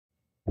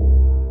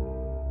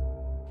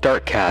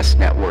Darkcast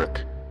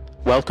Network.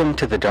 Welcome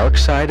to the dark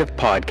side of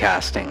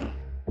podcasting.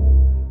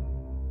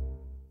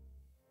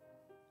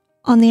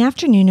 On the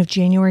afternoon of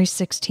January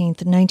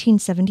 16th,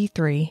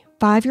 1973,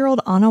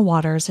 5-year-old Anna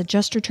Waters had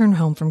just returned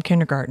home from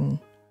kindergarten.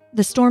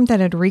 The storm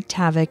that had wreaked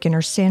havoc in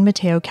her San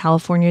Mateo,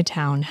 California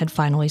town had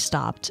finally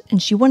stopped,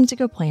 and she wanted to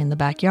go play in the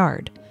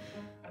backyard.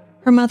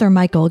 Her mother,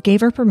 Michaele,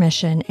 gave her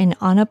permission, and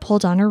Anna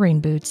pulled on her rain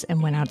boots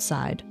and went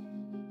outside.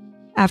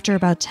 After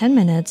about 10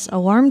 minutes,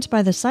 alarmed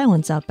by the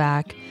silence out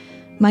back,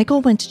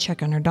 Michaele went to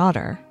check on her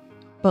daughter,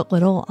 but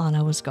little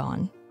Anna was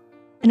gone.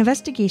 An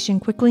investigation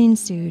quickly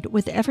ensued,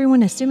 with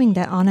everyone assuming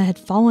that Anna had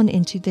fallen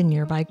into the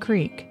nearby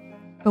creek.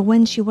 But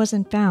when she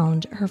wasn't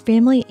found, her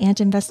family and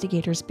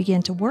investigators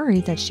began to worry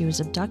that she was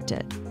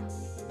abducted.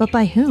 But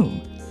by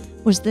whom?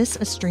 Was this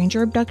a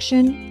stranger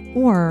abduction,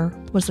 or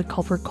was the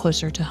culprit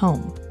closer to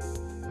home?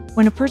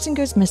 When a person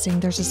goes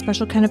missing, there's a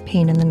special kind of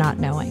pain in the not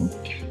knowing.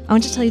 I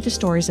want to tell you the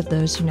stories of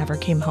those who never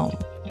came home.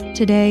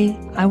 Today,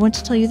 I want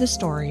to tell you the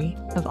story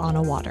of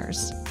Anna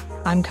Waters.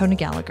 I'm Kona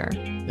Gallagher.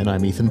 And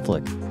I'm Ethan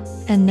Flick.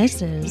 And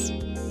this is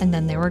And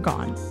Then They Were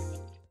Gone.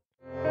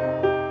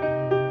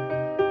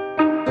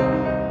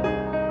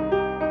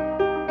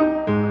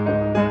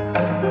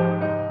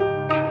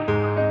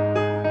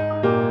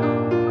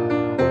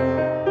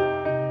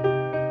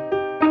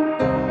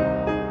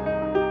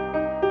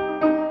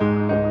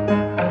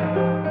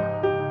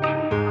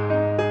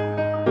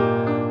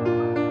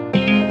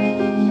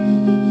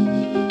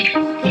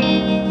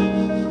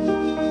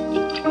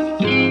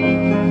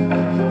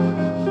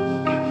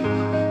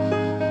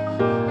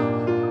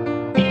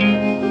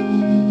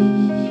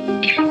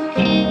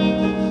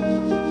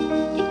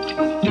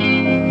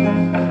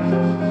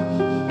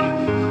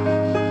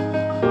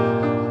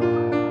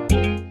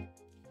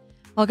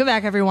 Welcome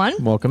back, everyone.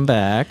 Welcome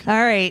back. All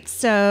right.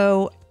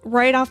 So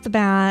right off the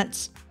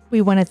bat,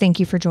 we want to thank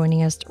you for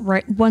joining us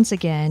once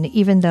again,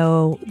 even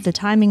though the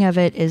timing of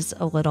it is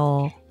a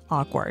little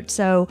awkward.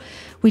 So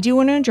we do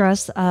want to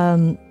address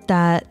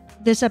that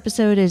this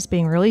episode is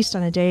being released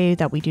on a day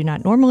that we do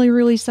not normally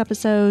release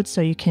episodes. So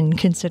you can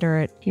consider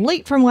it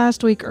late from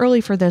last week,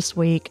 early for this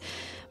week.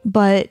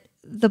 But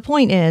the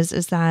point is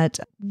that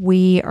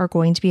we are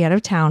going to be out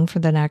of town for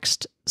the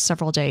next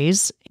several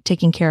days,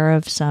 taking care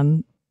of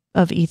some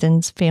of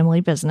Ethan's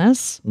family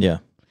business. Yeah.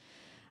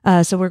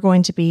 So we're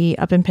going to be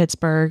up in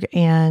Pittsburgh,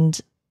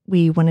 and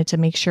we wanted to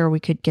make sure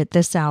we could get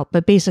this out.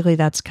 But basically,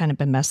 that's kind of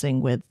been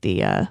messing with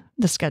the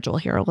schedule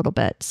here a little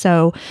bit.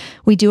 So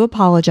we do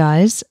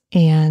apologize,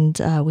 and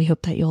we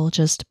hope that you'll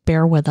just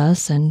bear with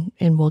us, and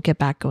we'll get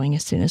back going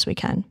as soon as we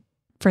can.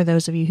 For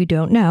those of you who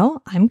don't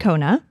know, I'm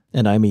Kona.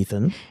 And I'm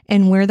Ethan.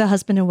 And we're the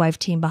husband and wife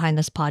team behind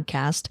this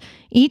podcast.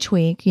 Each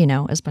week,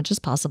 as much as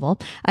possible,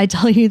 I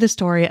tell you the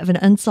story of an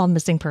unsolved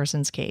missing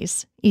persons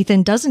case.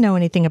 Ethan doesn't know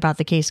anything about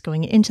the case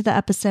going into the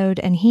episode,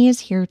 and he is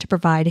here to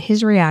provide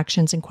his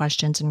reactions and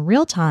questions in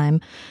real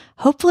time,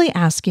 hopefully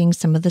asking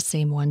some of the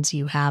same ones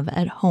you have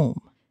at home.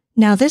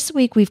 Now, this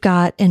week we've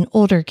got an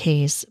older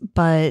case,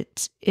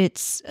 but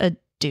it's a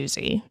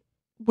doozy.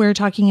 We're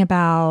talking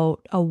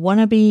about a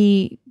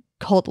wannabe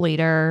cult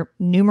leader,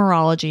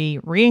 numerology,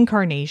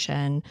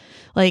 reincarnation.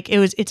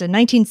 It's a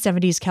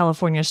 1970s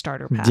California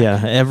starter pack.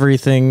 Yeah,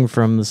 everything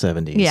from the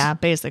 70s. Yeah,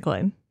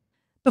 basically.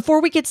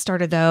 Before we get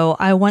started, though,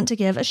 I want to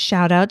give a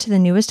shout out to the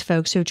newest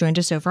folks who have joined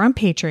us over on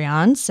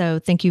Patreon. So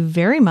thank you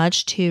very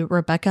much to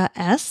Rebecca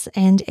S.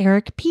 and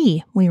Eric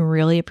P. We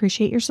really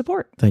appreciate your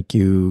support. Thank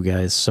you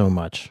guys so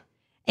much.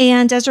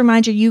 And as a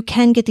reminder, you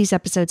can get these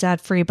episodes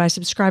ad-free by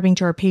subscribing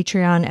to our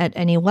Patreon at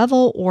any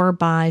level or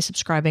by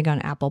subscribing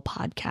on Apple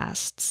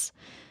Podcasts.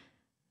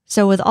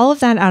 So with all of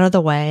that out of the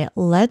way,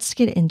 let's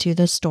get into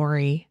the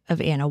story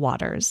of Anna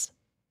Waters.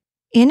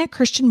 Anna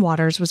Christian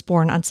Waters was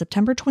born on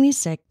September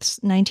 26,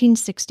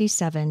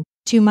 1967,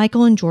 to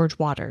Michaele and George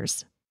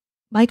Waters.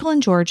 Michaele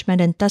and George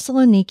met in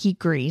Thessaloniki,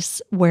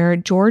 Greece, where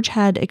George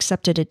had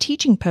accepted a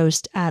teaching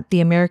post at the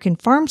American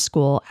Farm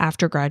School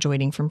after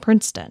graduating from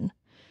Princeton.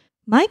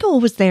 Michaele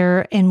was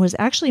there and was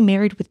actually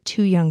married with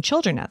 2 young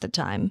children at the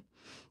time.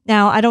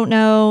 Now, I don't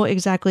know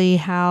exactly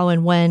how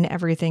and when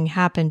everything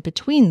happened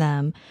between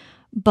them,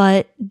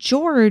 but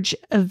George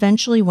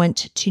eventually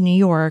went to New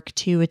York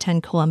to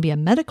attend Columbia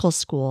Medical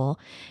School,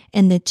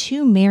 and the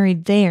two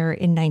married there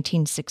in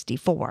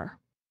 1964.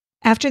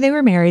 After they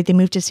were married, they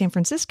moved to San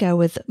Francisco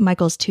with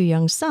Michaele's 2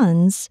 young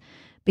sons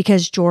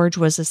because George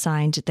was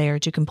assigned there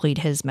to complete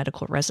his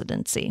medical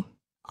residency.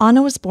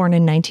 Anna was born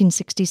in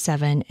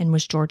 1967 and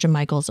was George and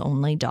Michaele's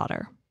only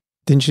daughter.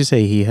 Didn't you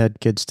say he had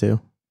kids too?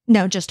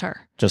 No, just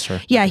her. Just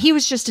her. Yeah, he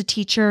was just a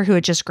teacher who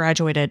had just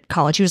graduated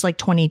college. He was like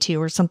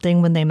 22 or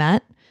something when they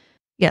met.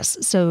 Yes,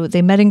 so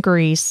they met in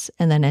Greece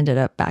and then ended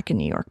up back in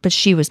New York. But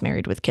she was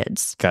married with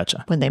kids.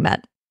 Gotcha. When they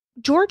met.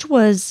 George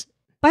was,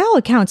 by all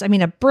accounts,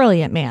 a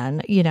brilliant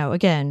man.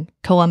 Again,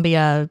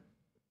 Columbia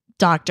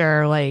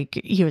doctor,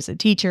 he was a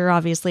teacher,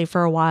 obviously,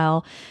 for a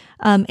while.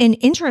 And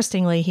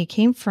interestingly, he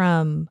came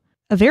from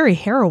a very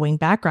harrowing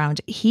background.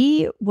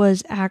 He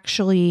was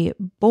actually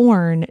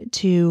born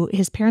to,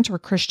 his parents were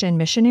Christian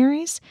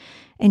missionaries,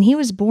 and he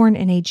was born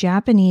in a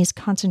Japanese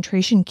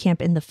concentration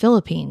camp in the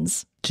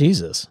Philippines.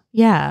 Jesus.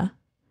 Yeah.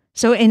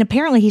 So, and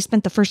apparently he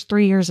spent the first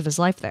 3 years of his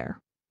life there.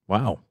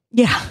 Wow.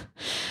 Yeah.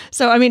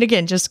 So, I mean,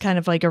 again, just kind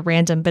of like a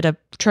random bit of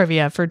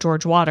trivia for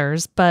George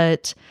Waters.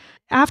 But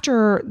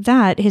after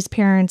that, his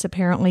parents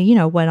apparently,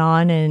 went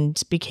on and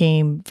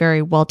became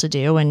very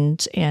well-to-do,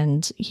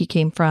 and he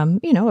came from,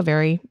 a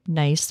very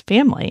nice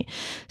family.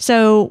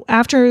 So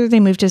after they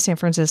moved to San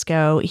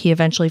Francisco, he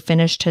eventually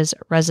finished his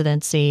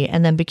residency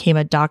and then became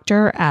a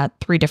doctor at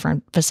 3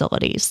 different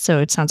facilities. So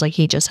it sounds like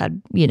he just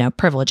had,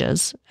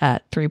 privileges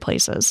at 3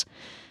 places.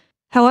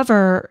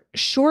 However,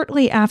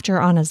 shortly after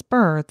Anna's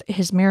birth,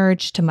 his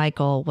marriage to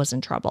Michael was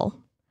in trouble.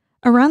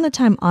 Around the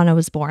time Anna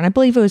was born, I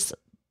believe it was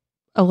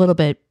a little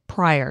bit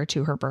prior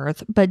to her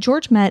birth, but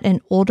George met an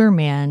older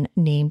man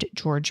named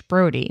George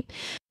Brody.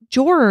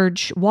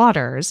 George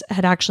Waters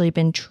had actually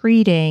been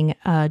treating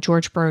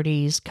George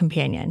Brody's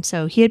companion.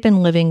 So he had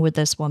been living with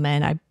this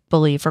woman, I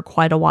believe, for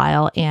quite a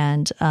while,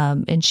 and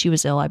she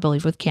was ill, I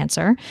believe, with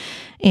cancer.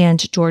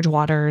 And George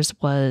Waters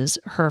was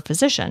her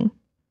physician.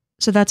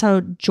 So that's how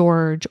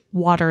George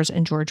Waters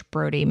and George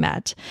Brody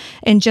met.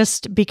 And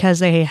just because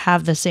they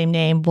have the same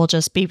name, we'll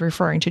just be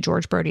referring to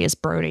George Brody as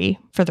Brody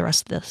for the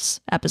rest of this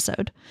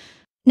episode.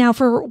 Now,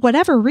 for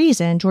whatever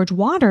reason, George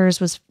Waters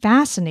was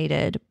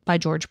fascinated by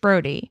George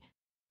Brody.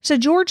 So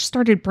George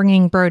started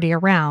bringing Brody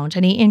around,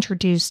 and he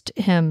introduced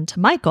him to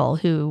Michael,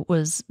 who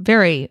was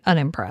very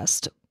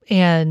unimpressed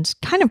and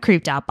kind of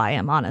creeped out by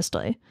him,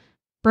 honestly.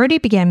 Brody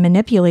began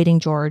manipulating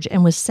George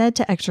and was said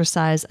to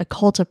exercise a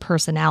cult of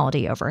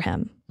personality over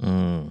him.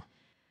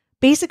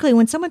 Basically,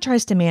 when someone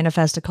tries to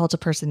manifest a cult of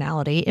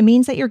personality, it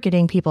means that you're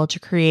getting people to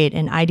create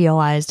an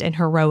idealized and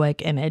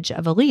heroic image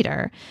of a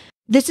leader.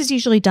 This is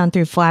usually done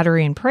through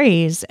flattery and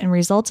praise and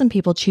results in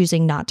people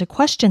choosing not to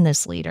question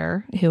this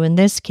leader, who in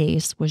this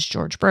case was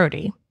George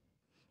Brody.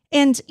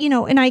 And,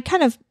 and I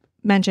kind of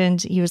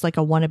mentioned he was like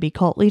a wannabe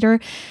cult leader.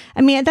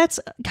 I mean, that's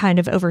kind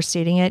of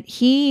overstating it.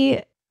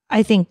 He,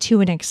 I think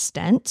to an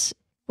extent,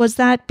 was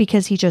that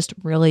because he just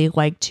really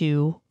liked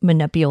to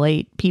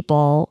manipulate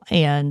people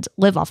and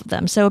live off of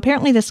them. So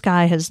apparently this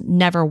guy has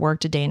never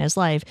worked a day in his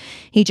life.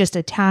 He just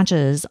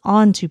attaches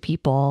onto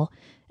people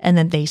and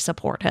then they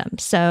support him.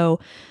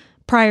 So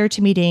prior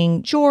to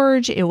meeting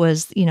George, it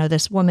was,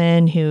 this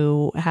woman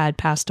who had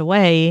passed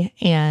away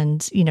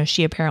and,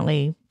 she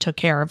apparently took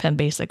care of him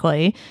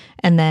basically.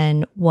 And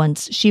then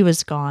once she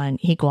was gone,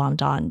 he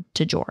glommed on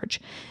to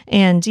George.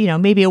 And,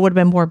 maybe it would have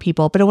been more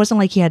people, but it wasn't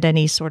like he had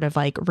any sort of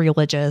like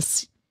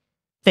religious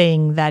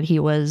thing that he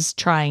was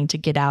trying to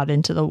get out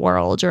into the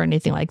world or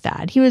anything like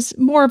that. He was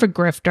more of a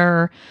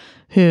grifter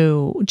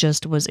who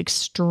just was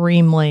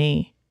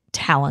extremely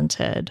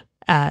talented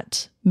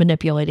at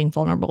manipulating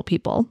vulnerable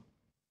people.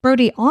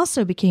 Brody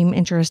also became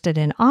interested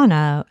in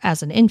Anna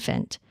as an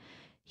infant.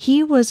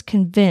 He was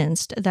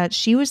convinced that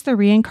she was the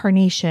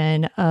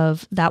reincarnation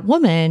of that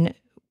woman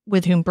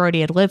with whom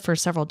Brody had lived for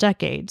several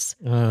decades.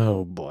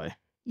 Oh, boy.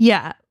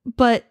 Yeah,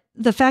 but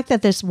the fact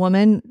that this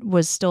woman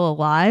was still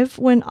alive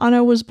when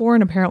Anna was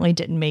born apparently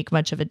didn't make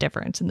much of a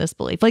difference in this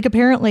belief. Like,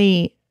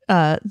 apparently,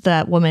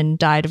 that woman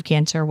died of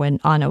cancer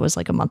when Anna was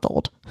like a month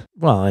old.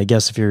 Well, I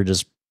guess if you're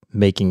just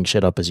making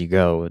shit up as you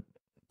go,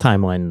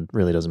 timeline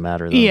really doesn't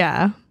matter, though.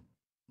 Yeah.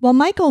 While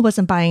Michael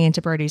wasn't buying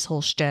into Brody's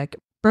whole shtick,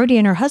 Brody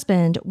and her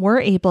husband were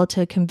able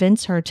to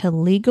convince her to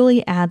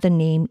legally add the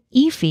name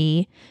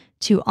Eiffe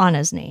to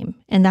Anna's name,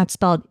 and that's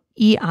spelled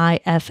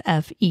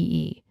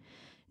Eiffee.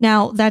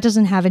 Now, that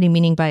doesn't have any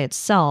meaning by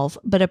itself,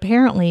 but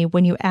apparently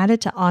when you add it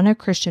to Anna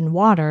Christian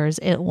Waters,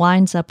 it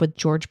lines up with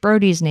George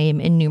Brody's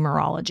name in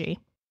numerology.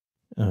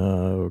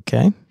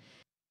 Okay.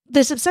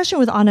 This obsession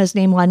with Anna's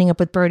name lining up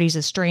with Brody's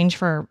is strange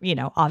for,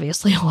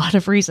 obviously a lot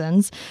of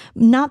reasons,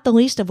 not the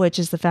least of which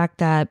is the fact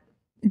that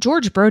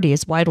George Brody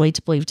is widely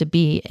believed to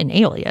be an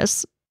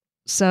alias.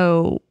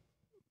 So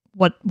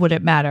what would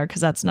it matter?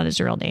 Because that's not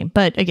his real name.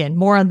 But again,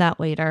 more on that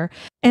later.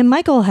 And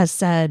Michael has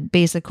said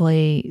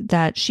basically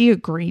that she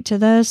agreed to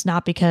this,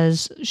 not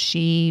because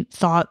she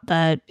thought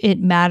that it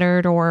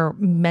mattered or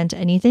meant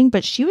anything,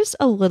 but she was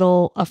a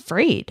little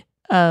afraid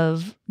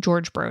of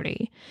George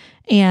Brody.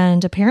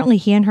 And apparently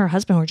he and her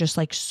husband were just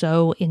like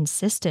so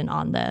insistent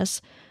on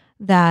this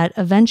that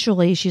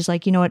eventually she's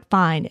like, you know what,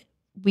 fine,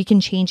 we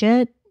can change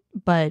it.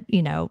 But,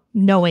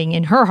 knowing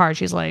in her heart,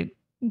 she's like,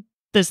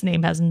 this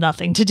name has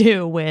nothing to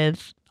do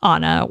with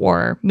Anna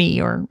or me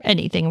or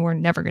anything. We're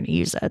never going to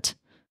use it.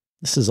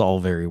 This is all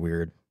very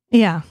weird.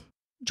 Yeah.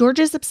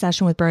 George's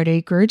obsession with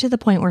Brody grew to the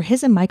point where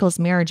his and Michael's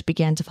marriage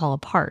began to fall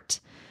apart.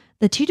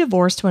 The two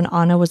divorced when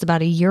Anna was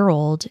about a year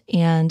old,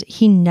 and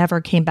he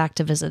never came back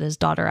to visit his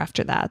daughter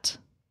after that.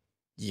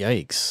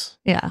 Yikes.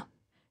 Yeah.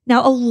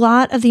 Now, a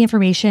lot of the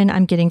information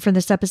I'm getting for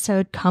this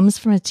episode comes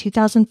from a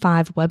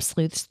 2005 Web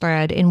Sleuths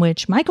thread in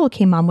which Michael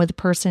came on with a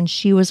person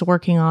she was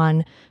working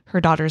on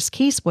her daughter's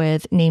case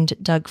with named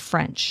Doug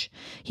French.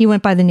 He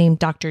went by the name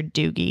Dr.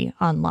 Doogie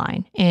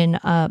online,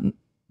 and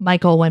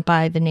Michael went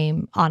by the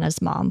name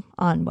Anna's mom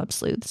on Web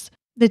Sleuths.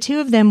 The two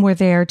of them were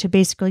there to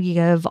basically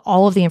give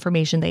all of the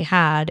information they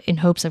had in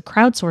hopes of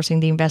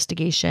crowdsourcing the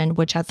investigation,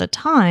 which at the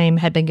time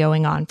had been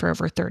going on for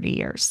over 30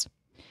 years.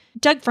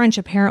 Doug French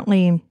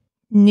apparently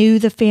knew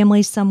the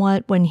family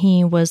somewhat when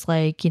he was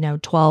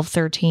 12,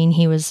 13.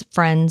 He was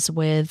friends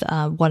with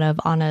one of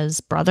Anna's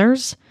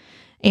brothers.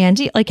 And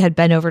he had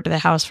been over to the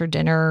house for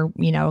dinner,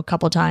 a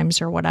couple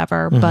times or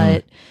whatever,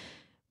 but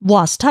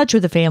lost touch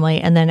with the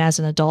family. And then as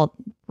an adult,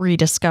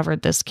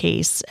 rediscovered this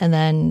case and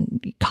then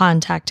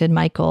contacted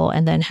Michaele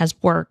and then has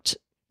worked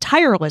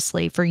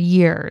tirelessly for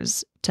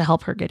years to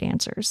help her get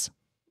answers.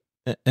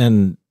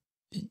 And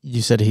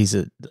you said he's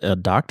a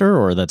doctor,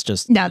 or that's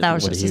just... No, that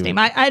was just his name.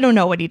 I don't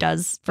know what he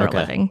does for a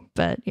living,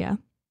 but yeah.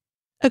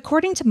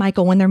 According to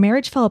Michaele, when their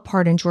marriage fell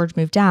apart and George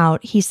moved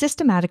out, he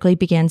systematically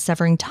began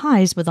severing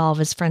ties with all of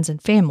his friends and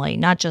family,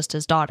 not just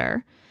his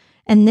daughter.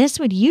 And this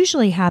would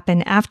usually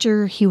happen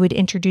after he would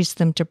introduce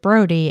them to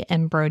Brody,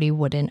 and Brody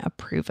wouldn't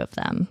approve of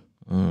them.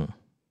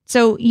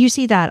 So you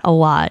see that a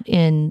lot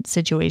in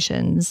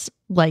situations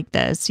like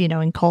this,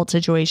 in cult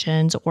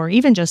situations, or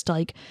even just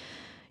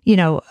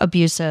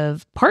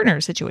abusive partner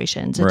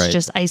situations. It's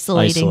just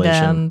isolating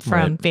them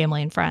from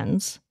family and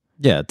friends.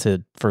 Yeah,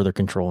 to further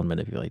control and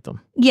manipulate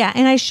them. Yeah,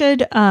 and I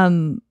should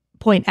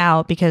point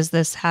out, because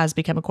this has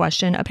become a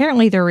question,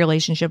 apparently their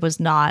relationship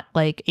was not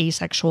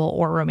asexual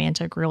or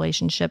romantic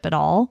relationship at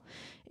all.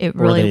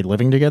 Were they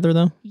living together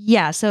though?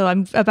 Yeah, so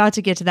I'm about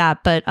to get to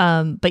that,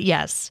 but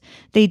yes,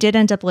 they did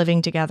end up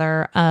living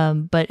together.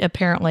 But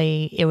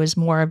apparently it was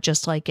more of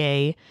just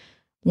a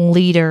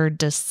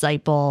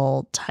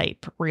leader-disciple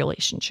type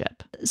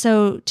relationship.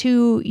 So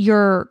to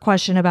your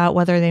question about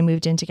whether they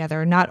moved in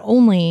together, not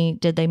only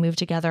did they move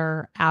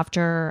together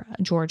after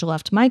George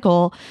left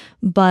Michaele,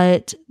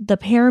 but the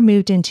pair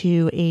moved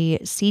into a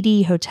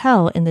seedy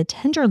hotel in the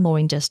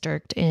Tenderloin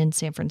district in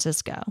San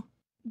Francisco.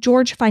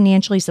 George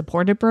financially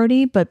supported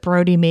Brody, but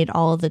Brody made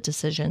all of the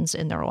decisions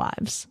in their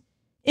lives.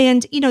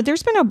 And,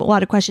 there's been a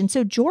lot of questions.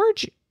 So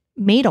George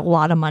made a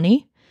lot of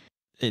money.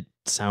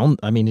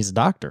 He's a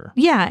doctor.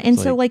 Yeah. And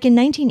so in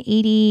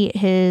 1980,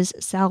 his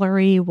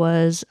salary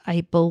was,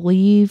 I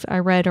believe I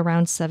read,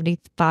 around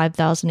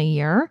 $75,000 a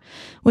year,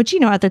 which,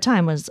 at the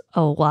time was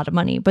a lot of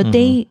money. But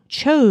they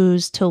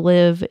chose to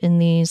live in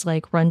these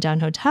rundown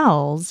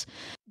hotels.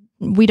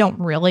 We don't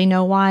really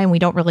know why, and we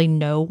don't really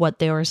know what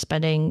they were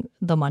spending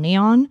the money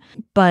on.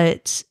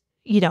 But,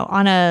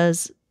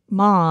 Anna's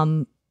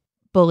mom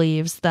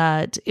believes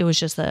that it was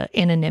just the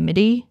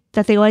anonymity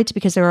that they liked,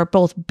 because they were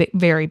both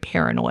very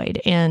paranoid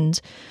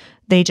and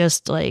they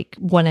just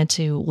wanted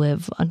to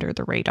live under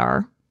the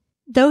radar.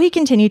 Though he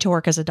continued to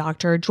work as a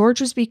doctor,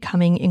 George was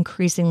becoming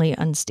increasingly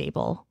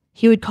unstable.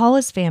 He would call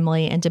his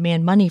family and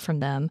demand money from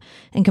them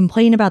and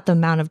complain about the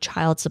amount of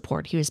child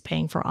support he was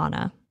paying for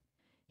Anna.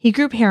 He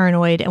grew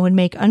paranoid and would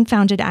make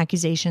unfounded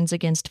accusations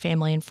against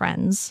family and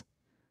friends.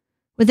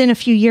 Within a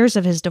few years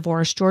of his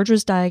divorce, George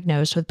was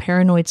diagnosed with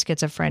paranoid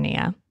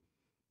schizophrenia.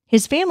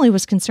 His family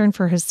was concerned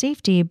for his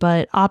safety,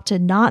 but opted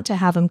not to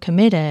have him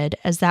committed,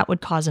 as that would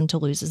cause him to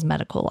lose his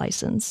medical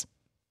license.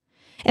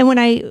 And when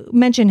I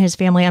mention his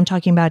family, I'm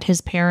talking about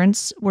his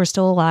parents were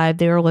still alive.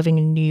 They were living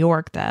in New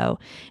York, though,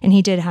 and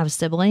he did have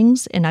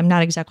siblings, and I'm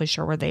not exactly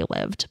sure where they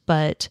lived,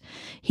 but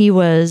he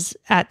was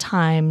at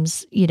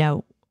times,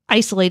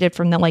 isolated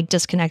from them,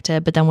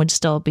 disconnected, but then would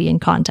still be in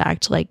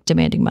contact,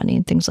 demanding money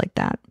and things like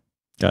that.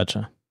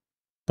 Gotcha.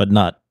 But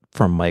not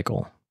from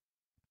Michaele.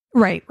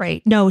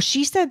 Right. No,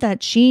 she said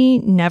that she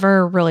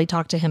never really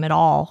talked to him at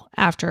all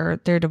after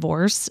their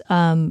divorce.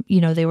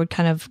 They would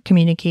kind of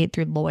communicate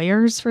through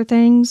lawyers for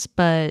things,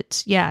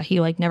 but yeah, he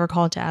never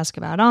called to ask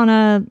about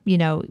Anna,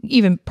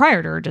 even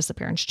prior to her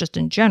disappearance, just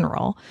in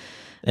general.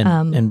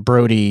 And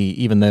Brody,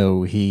 even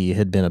though he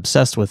had been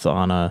obsessed with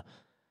Anna,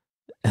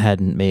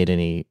 hadn't made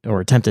any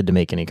or attempted to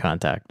make any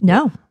contact.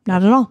 No,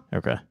 not at all.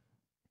 Okay.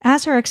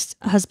 As her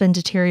ex-husband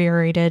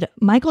deteriorated,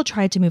 Michaele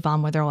tried to move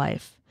on with her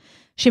life.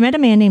 She met a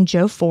man named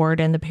Joe Ford,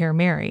 and the pair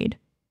married.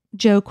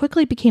 Joe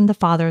quickly became the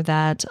father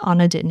that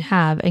Anna didn't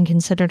have and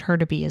considered her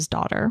to be his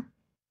daughter.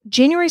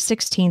 January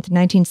 16th,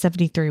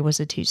 1973 was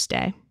a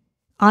Tuesday.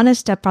 Anna's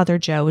stepfather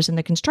Joe was in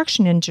the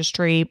construction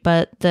industry,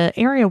 but the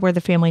area where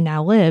the family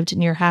now lived,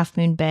 near Half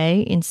Moon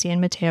Bay in San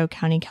Mateo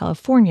County,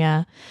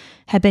 California,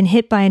 had been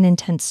hit by an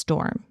intense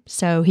storm,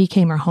 so he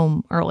came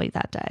home early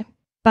that day.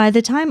 By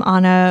the time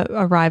Anna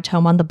arrived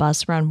home on the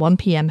bus around 1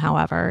 p.m.,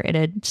 however, it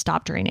had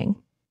stopped raining.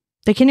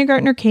 The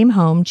kindergartner came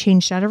home,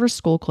 changed out of her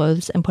school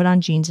clothes, and put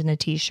on jeans and a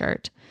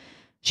t-shirt.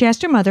 She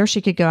asked her mother if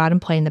she could go out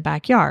and play in the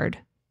backyard,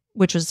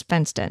 which was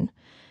fenced in.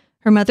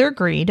 Her mother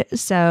agreed,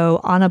 so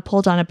Anna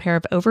pulled on a pair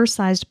of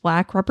oversized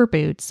black rubber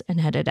boots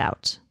and headed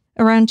out.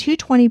 Around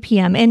 2:20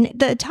 p.m., and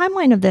the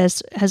timeline of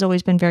this has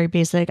always been very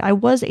basic. I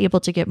was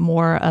able to get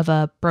more of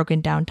a broken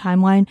down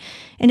timeline,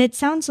 and it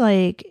sounds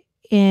like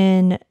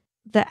in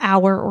the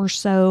hour or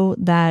so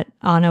that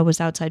Anna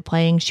was outside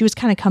playing, she was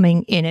kind of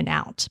coming in and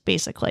out,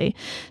 basically.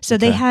 So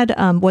they had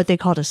what they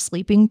called a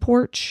sleeping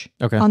porch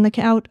on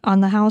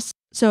the house.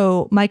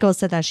 So Michaele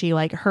said that she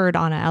like heard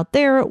Anna out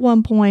there at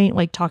one point,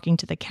 like talking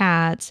to the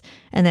cats,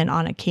 and then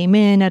Anna came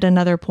in at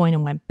another point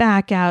and went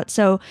back out.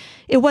 So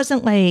it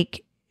wasn't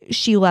like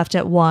she left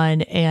at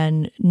 1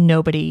 and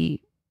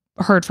nobody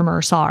heard from her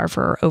or saw her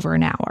for over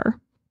an hour.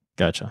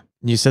 Gotcha.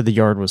 You said the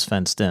yard was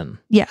fenced in.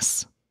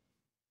 Yes.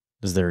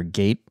 Is there a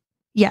gate?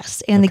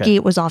 Yes, and the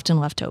gate was often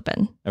left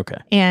open. Okay.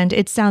 And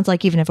it sounds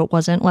like even if it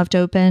wasn't left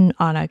open,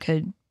 Anna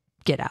could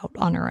get out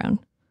on her own.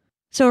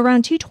 So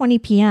around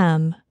 2:20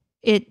 p.m.,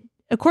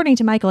 according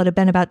to Michaele, it had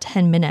been about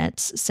 10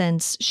 minutes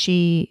since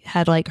she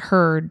had like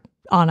heard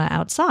Anna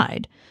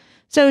outside.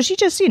 So she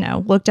just,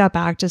 looked out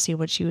back to see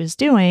what she was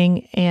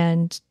doing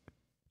and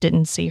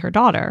didn't see her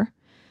daughter.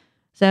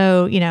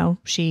 So,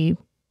 she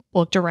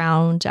looked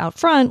around out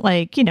front,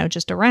 like,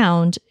 just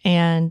around,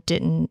 and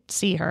didn't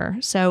see her.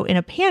 So in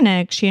a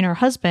panic, she and her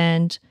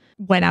husband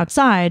went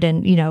outside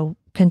and,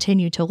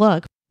 continued to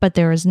look, but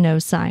there was no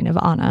sign of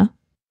Anna.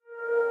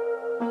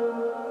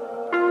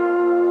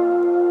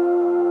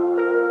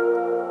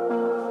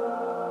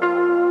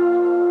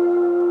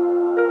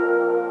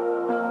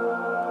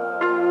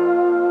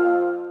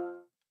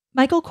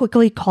 Michaele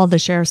quickly called the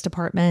sheriff's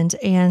department,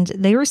 and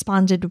they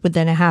responded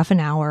within a half an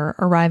hour,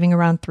 arriving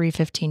around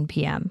 3:15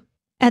 p.m.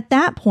 At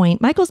that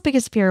point, Michael's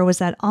biggest fear was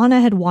that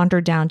Anna had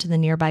wandered down to the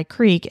nearby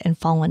creek and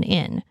fallen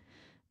in.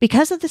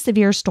 Because of the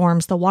severe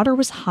storms, the water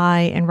was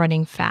high and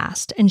running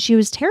fast, and she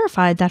was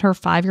terrified that her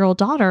 5-year-old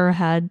daughter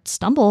had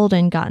stumbled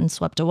and gotten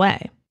swept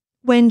away.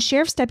 When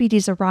sheriff's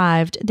deputies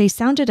arrived, they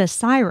sounded a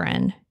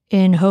siren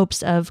in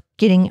hopes of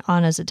getting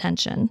Anna's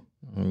attention.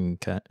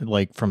 Okay.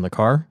 Like from the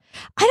car?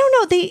 I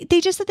don't know.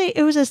 They just said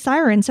it was a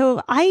siren.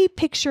 So I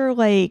picture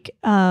like,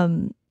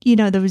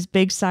 those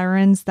big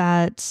sirens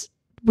that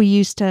we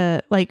used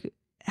to like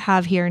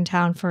have here in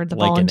town for the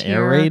volunteer. Like an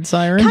air raid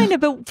siren? Kind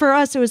of, but for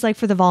us, it was like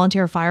for the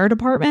volunteer fire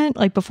department,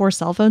 like before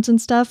cell phones and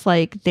stuff,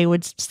 like they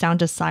would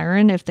sound a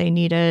siren if they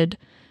needed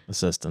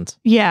assistance.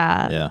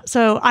 Yeah.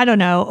 So I don't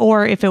know,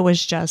 or if it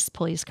was just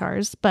police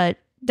cars, but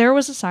there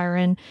was a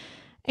siren.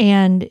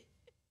 And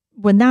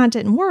when that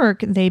didn't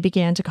work, they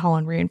began to call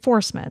in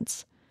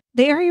reinforcements.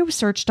 The area was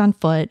searched on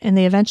foot, and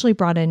they eventually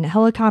brought in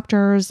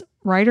helicopters,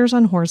 riders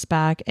on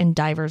horseback, and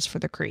divers for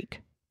the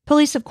creek.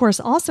 Police, of course,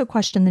 also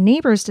questioned the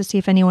neighbors to see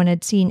if anyone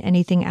had seen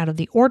anything out of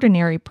the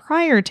ordinary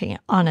prior to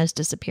Anna's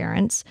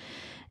disappearance,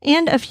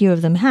 and a few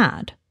of them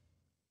had.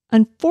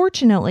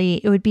 Unfortunately,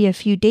 it would be a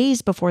few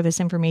days before this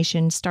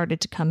information started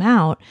to come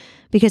out,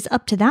 because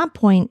up to that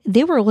point,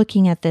 they were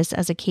looking at this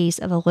as a case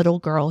of a little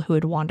girl who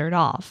had wandered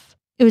off.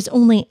 It was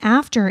only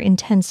after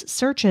intense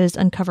searches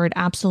uncovered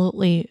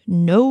absolutely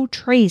no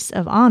trace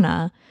of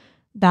Anna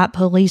that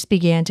police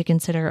began to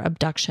consider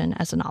abduction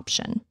as an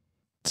option.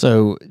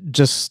 So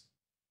just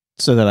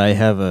so that I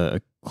have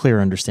a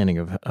clear understanding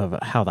of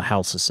how the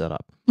house is set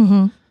up.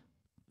 Mm-hmm.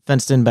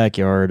 Fenced in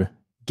backyard,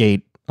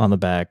 gate on the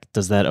back.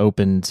 Does that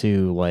open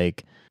to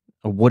like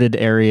a wooded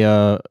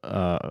area,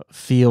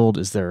 field?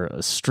 Is there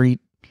a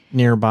street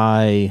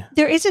nearby?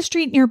 There is a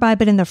street nearby,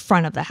 but in the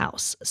front of the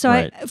house. So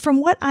right. From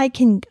what I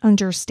can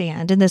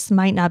understand, and this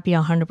might not be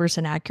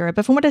 100% accurate,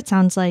 but from what it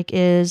sounds like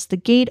is the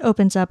gate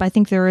opens up. I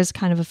think there is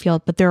kind of a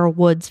field, but there are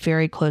woods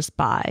very close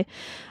by.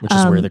 Which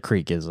is where the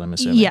creek is, I'm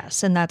assuming.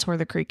 Yes, and that's where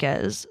the creek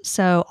is.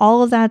 So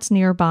all of that's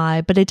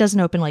nearby, but it doesn't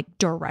open like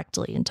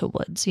directly into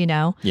woods,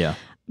 Yeah.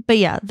 But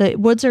yeah, the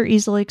woods are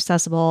easily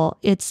accessible.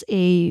 It's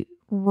a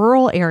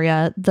rural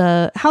area.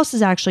 The house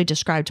is actually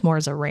described more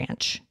as a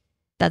ranch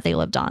that they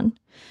lived on.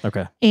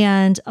 Okay.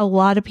 And a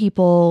lot of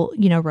people,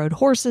 rode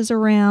horses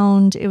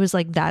around. It was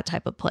like that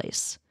type of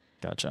place.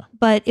 Gotcha.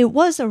 But it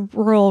was a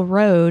rural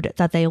road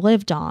that they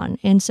lived on.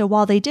 And so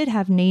while they did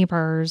have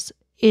neighbors,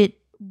 it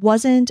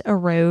wasn't a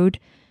road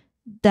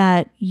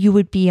that you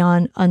would be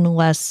on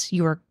unless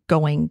you were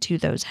going to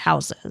those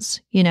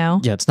houses, Yeah,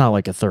 it's not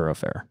like a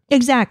thoroughfare.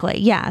 Exactly.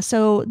 Yeah.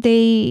 So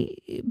they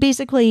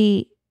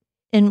basically,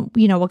 and,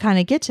 we'll kind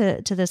of get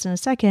to this in a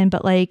second,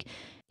 but like,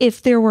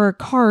 if there were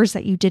cars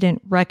that you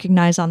didn't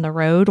recognize on the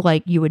road,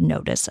 like you would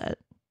notice it.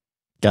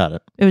 Got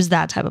it. It was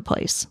that type of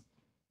place.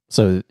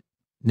 So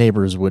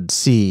neighbors would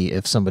see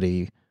if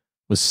somebody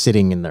was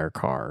sitting in their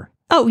car.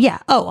 Oh, yeah.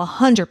 Oh,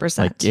 100%.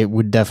 Like it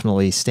would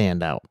definitely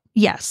stand out.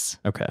 Yes.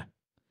 Okay.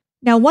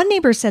 Now, one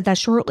neighbor said that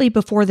shortly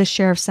before the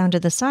sheriff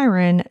sounded the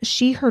siren,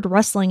 she heard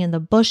rustling in the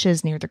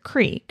bushes near the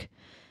creek.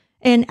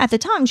 And at the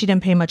time, she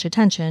didn't pay much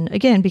attention,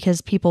 again, because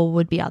people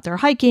would be out there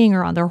hiking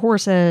or on their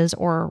horses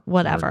or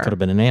whatever. Or it could have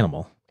been an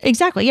animal.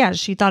 Exactly. Yeah.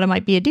 She thought it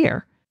might be a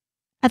deer.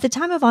 At the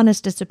time of Anna's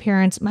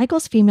disappearance,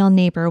 Michael's female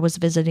neighbor was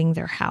visiting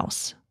their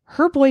house.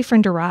 Her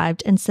boyfriend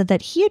arrived and said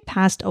that he had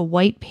passed a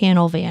white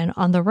panel van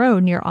on the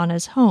road near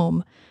Anna's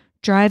home,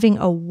 driving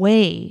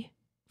away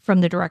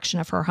from the direction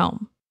of her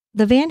home.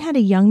 The van had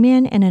a young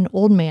man and an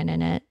old man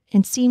in it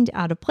and seemed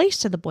out of place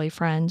to the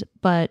boyfriend,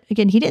 but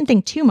again, he didn't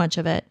think too much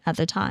of it at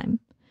the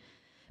time.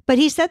 But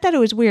he said that it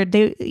was weird.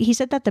 He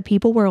said that the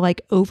people were like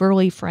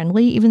overly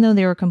friendly, even though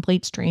they were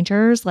complete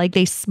strangers. Like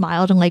they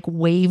smiled and like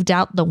waved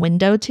out the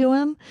window to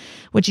him,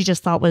 which he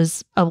just thought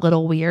was a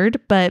little weird.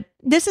 But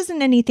this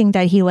isn't anything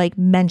that he like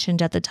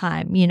mentioned at the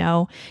time. You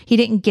know, he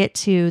didn't get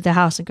to the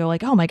house and go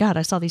like, oh my God,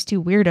 I saw these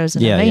two weirdos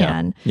in a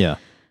van. Yeah.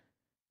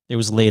 It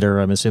was later,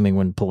 I'm assuming,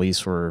 when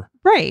police were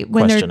when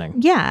questioning.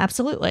 Yeah,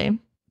 absolutely.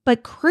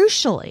 But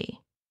crucially,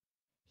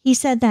 he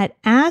said that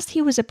as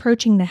he was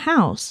approaching the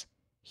house,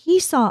 he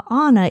saw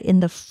Anna in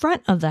the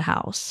front of the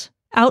house,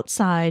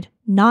 outside,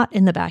 not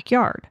in the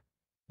backyard.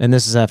 And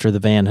this is after the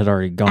van had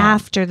already gone.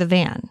 After the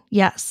van,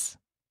 yes.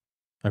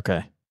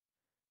 Okay.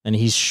 And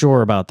he's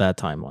sure about that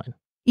timeline.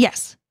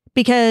 Yes,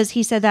 because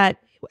he said that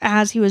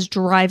as he was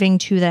driving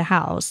to the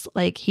house,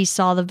 like he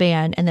saw the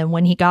van, and then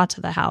when he got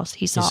to the house,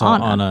 he saw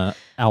Anna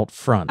out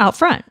front. Out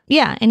front,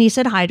 yeah. And he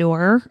said hi to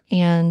her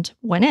and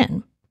went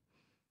in.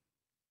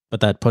 But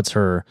that puts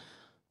her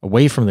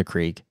away from the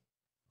creek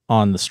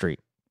on the street.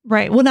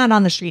 Right. Well, not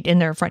on the street, in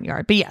their front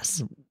yard, but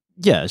yes.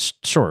 Yeah,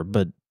 sure.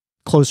 But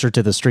closer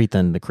to the street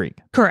than the creek.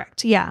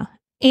 Correct. Yeah.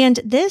 And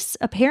this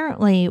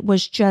apparently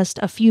was just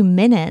a few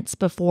minutes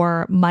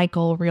before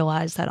Michael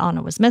realized that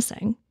Anna was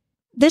missing.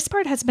 This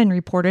part has been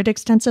reported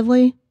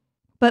extensively,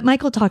 but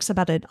Michael talks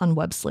about it on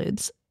Web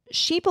Sleuths.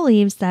 She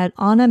believes that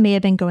Anna may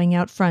have been going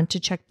out front to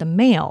check the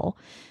mail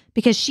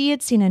because she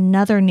had seen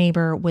another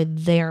neighbor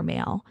with their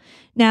mail.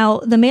 Now,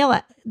 the mail,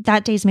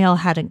 that day's mail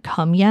hadn't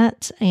come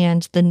yet,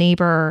 and the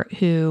neighbor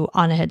who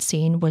Anna had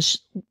seen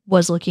was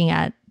looking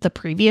at the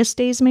previous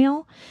day's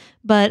mail.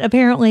 But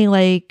apparently,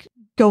 like,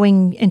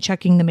 going and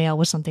checking the mail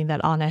was something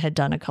that Anna had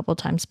done a couple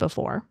times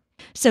before.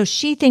 So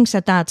she thinks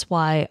that that's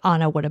why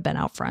Anna would have been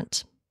out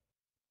front.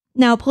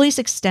 Now, police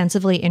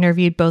extensively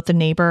interviewed both the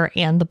neighbor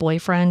and the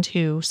boyfriend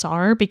who saw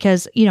her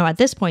because, you know, at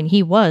this point,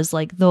 he was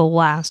like the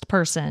last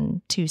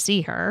person to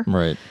see her.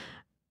 Right.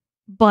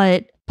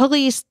 But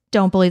police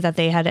don't believe that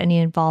they had any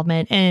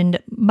involvement.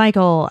 And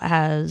Michael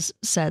has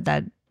said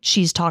that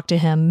she's talked to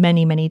him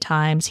many, many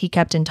times. He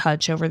kept in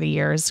touch over the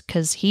years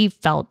because he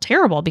felt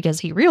terrible because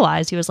he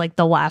realized he was like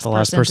the last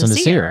person to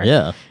see her.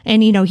 Yeah.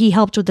 And, you know, he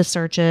helped with the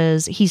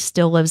searches. He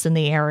still lives in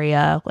the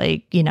area.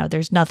 Like, you know,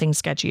 there's nothing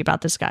sketchy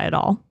about this guy at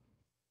all.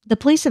 The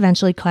police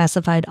eventually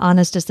classified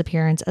Anna's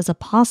disappearance as a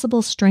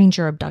possible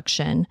stranger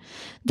abduction,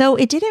 though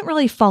it didn't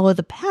really follow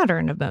the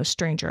pattern of most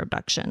stranger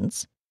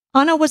abductions.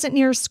 Anna wasn't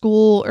near a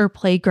school or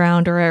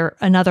playground or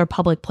another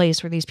public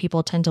place where these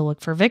people tend to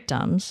look for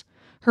victims.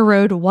 Her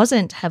road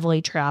wasn't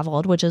heavily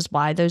traveled, which is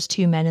why those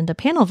two men in the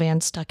panel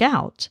van stuck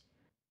out.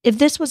 If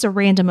this was a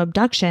random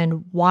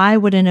abduction, why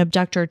would an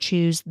abductor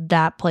choose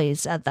that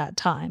place at that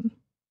time?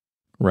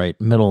 Right,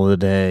 middle of the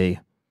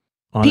day.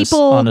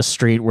 On a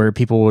street where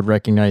people would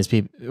recognize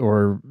people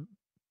or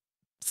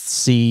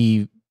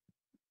see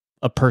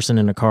a person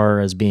in a car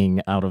as being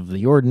out of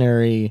the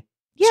ordinary,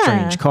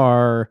 strange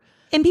car.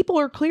 And people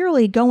are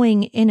clearly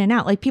going in and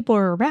out. Like, people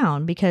are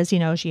around because, you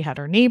know, she had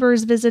her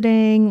neighbors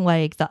visiting.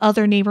 Like, the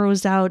other neighbor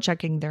was out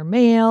checking their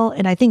mail.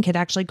 And I think had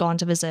actually gone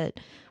to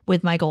visit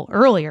with Michael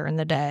earlier in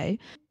the day.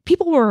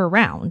 People were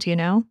around, you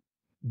know?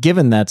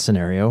 Given that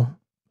scenario,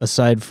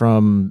 aside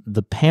from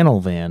the panel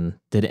van,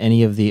 did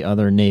any of the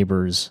other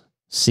neighbors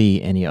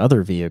see any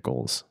other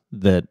vehicles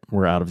that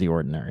were out of the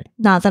ordinary?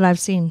 Not that I've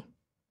seen.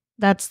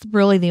 That's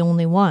really the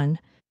only one.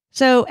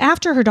 So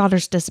after her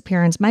daughter's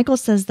disappearance, Michael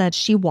says that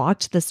she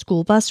walked the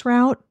school bus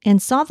route and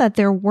saw that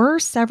there were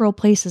several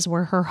places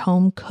where her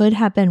home could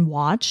have been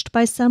watched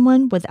by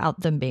someone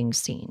without them being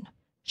seen.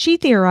 She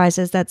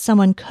theorizes that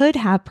someone could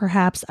have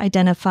perhaps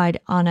identified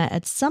Anna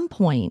at some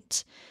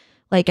point,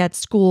 like at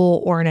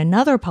school or in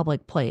another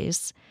public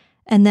place,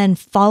 and then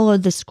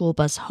followed the school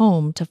bus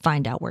home to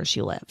find out where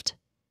she lived.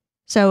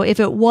 So if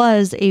it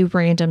was a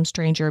random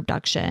stranger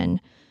abduction,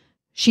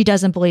 she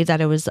doesn't believe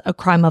that it was a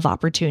crime of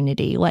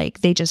opportunity.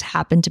 Like, they just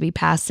happened to be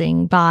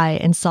passing by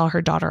and saw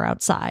her daughter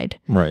outside.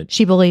 Right.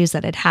 She believes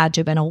that it had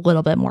to have been a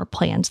little bit more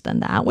planned than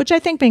that, which I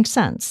think makes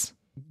sense.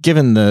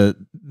 Given the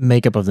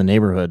makeup of the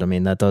neighborhood, I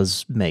mean, that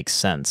does make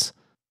sense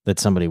that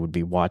somebody would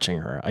be watching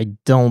her. I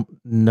don't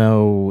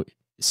know.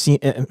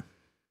 It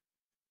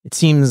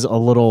seems a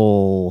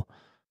little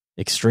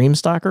extreme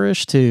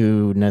stalkerish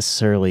to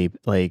necessarily,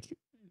 like,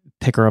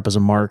 pick her up as a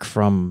mark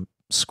from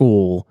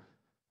school,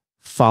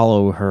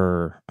 follow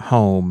her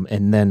home,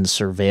 and then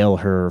surveil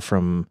her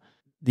from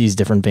these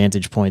different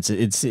vantage points.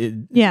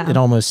 It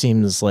almost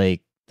seems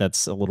like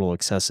that's a little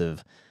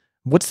excessive.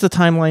 What's the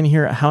timeline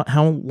here?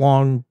 How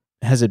long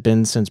has it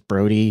been since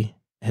Brody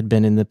had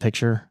been in the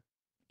picture?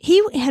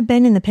 He had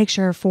been in the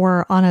picture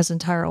for Anna's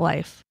entire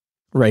life.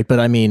 Right, but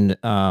I mean,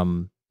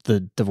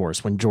 the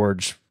divorce, when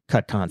George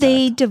cut contact.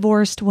 They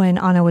divorced when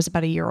Anna was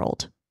about a year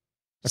old.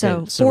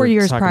 Okay, so 4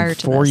 years prior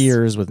to 4 this.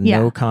 years with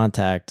no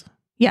contact.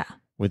 Yeah.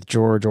 With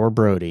George or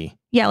Brody.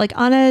 Yeah, like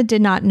Anna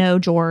did not know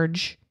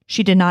George.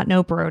 She did not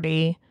know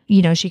Brody.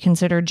 You know, she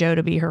considered Joe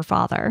to be her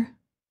father.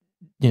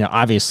 You know,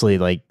 obviously,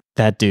 like,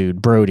 that dude,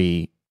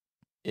 Brody,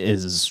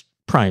 is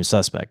prime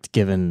suspect,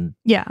 given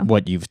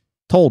what you've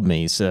told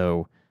me.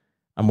 So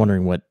I'm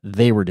wondering what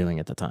they were doing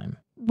at the time.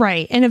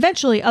 Right. And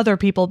eventually other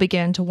people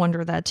began to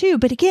wonder that too.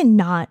 But again,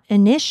 not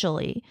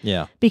initially.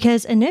 Yeah.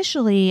 Because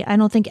initially, I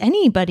don't think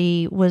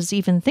anybody was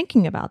even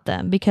thinking about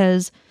them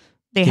because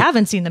they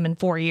haven't seen them in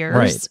 4 years.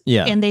 Right.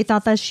 Yeah. And they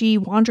thought that she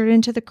wandered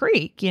into the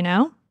creek,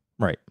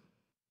 Right.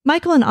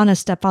 Michael and Anna's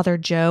stepfather,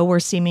 Joe, were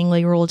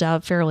seemingly ruled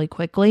out fairly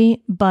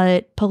quickly,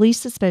 but police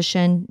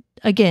suspicion,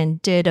 again,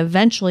 did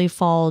eventually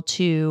fall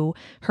to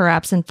her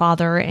absent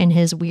father and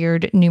his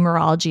weird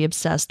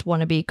numerology-obsessed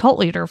wannabe cult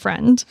leader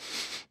friend.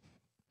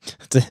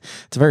 It's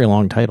a very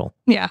long title.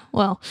 Yeah,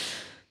 well,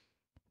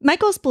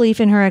 Michael's belief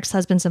in her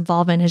ex-husband's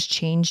involvement has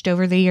changed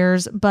over the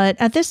years, but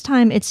at this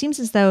time, it seems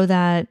as though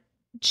that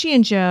she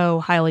and Joe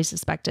highly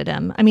suspected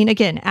him. I mean,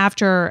 again,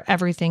 after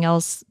everything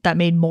else that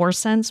made more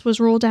sense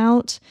was ruled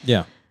out.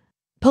 Yeah.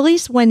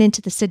 Police went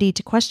into the city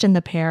to question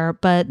the pair,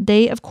 but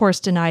they, of course,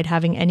 denied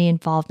having any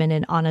involvement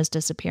in Anna's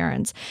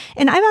disappearance.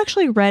 And I've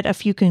actually read a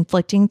few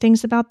conflicting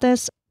things about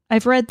this.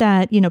 I've read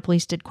that,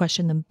 police did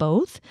question them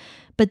both,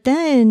 but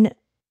then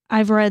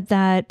I've read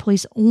that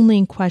police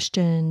only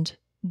questioned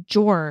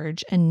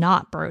George and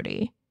not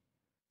Brody.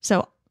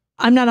 So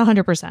I'm not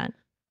 100%.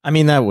 I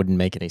mean, that wouldn't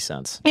make any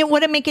sense. It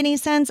wouldn't make any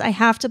sense. I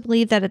have to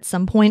believe that at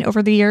some point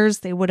over the years,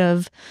 they would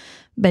have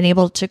been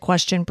able to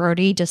question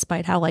Brody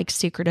despite how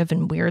secretive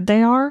and weird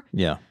they are.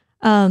 Yeah.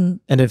 And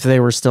if they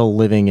were still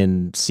living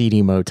in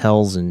seedy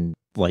motels and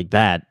like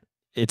that,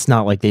 it's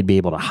not like they'd be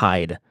able to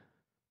hide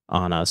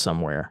Anna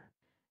somewhere.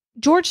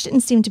 George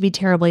didn't seem to be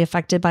terribly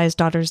affected by his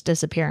daughter's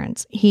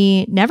disappearance.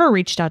 He never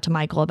reached out to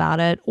Michael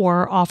about it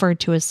or offered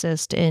to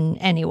assist in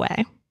any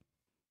way.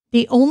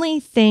 The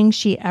only thing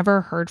she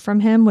ever heard from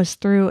him was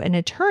through an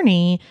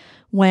attorney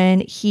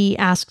when he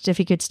asked if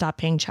he could stop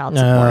paying child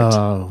support.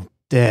 Oh,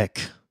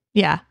 dick.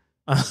 Yeah.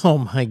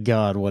 Oh my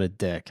God, what a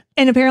dick.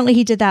 And apparently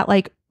he did that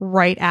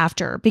right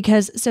after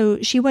because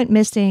she went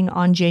missing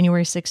on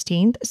January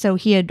 16th. So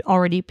he had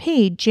already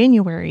paid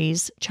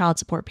January's child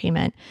support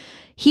payment.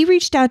 He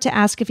reached out to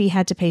ask if he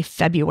had to pay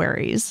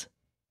February's.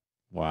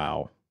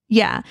 Wow.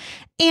 Yeah.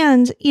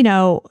 And,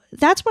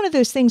 that's one of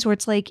those things where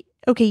it's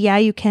okay, yeah,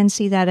 you can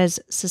see that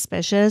as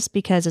suspicious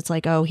because it's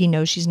oh, he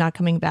knows she's not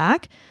coming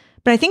back.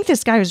 But I think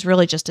this guy was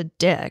really just a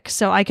dick.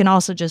 So I can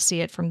also just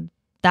see it from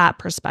that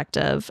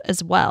perspective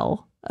as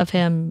well of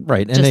him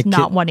just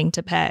not wanting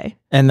to pay.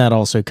 And that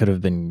also could have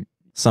been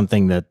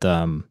something that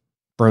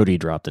Brody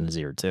dropped in his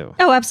ear too.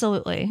 Oh,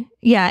 absolutely.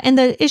 Yeah. And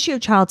the issue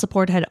of child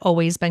support had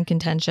always been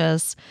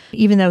contentious,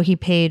 even though he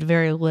paid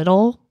very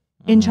little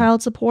in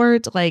child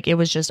support. It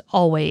was just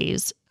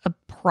always a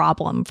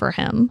problem for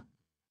him.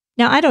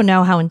 Now, I don't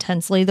know how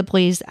intensely the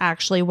police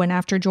actually went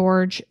after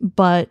George,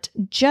 but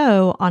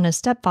Joe, Anna's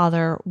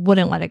stepfather,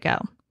 wouldn't let it go.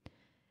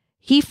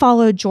 He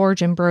followed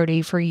George and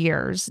Brody for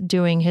years,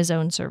 doing his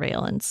own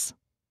surveillance.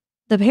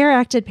 The pair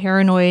acted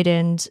paranoid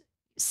and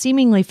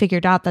seemingly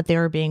figured out that they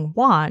were being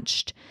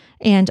watched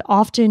and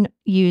often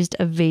used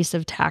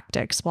evasive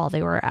tactics while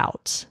they were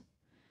out.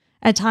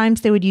 At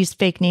times, they would use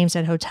fake names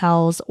at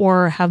hotels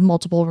or have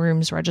multiple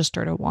rooms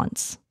registered at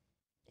once.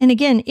 And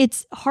again,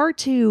 it's hard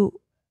to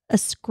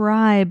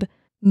ascribe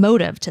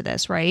motive to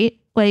this, right?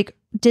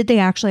 Did they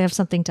actually have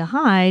something to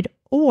hide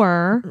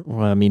or...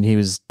 Well, I mean, he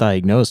was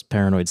diagnosed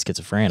paranoid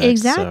schizophrenic.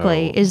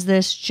 Exactly. So is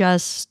this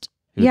just...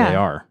 who they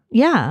are.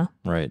 Yeah.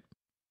 Right.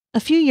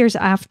 A few years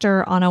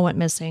after Anna went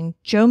missing,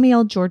 Joe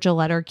mailed George a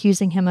letter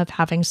accusing him of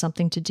having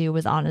something to do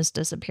with Anna's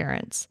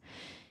disappearance.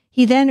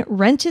 He then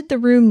rented the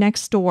room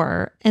next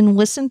door and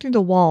listened through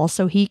the wall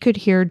so he could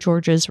hear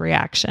George's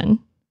reaction.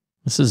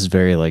 This is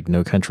very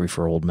No Country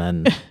for Old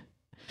Men.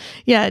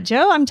 Yeah,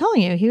 Joe, I'm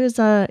telling you, he was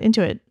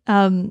into it.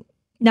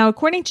 Now,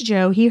 according to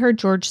Joe, he heard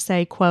George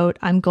say, quote,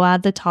 "I'm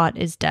glad the tot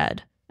is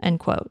dead," end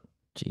quote.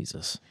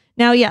 Jesus.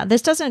 Now, yeah,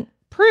 this doesn't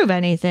prove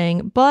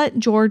anything, but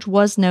George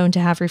was known to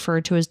have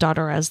referred to his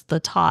daughter as the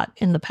tot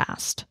in the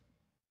past.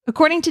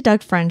 According to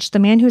Doug French, the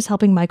man who was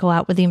helping Michael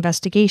out with the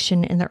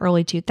investigation in the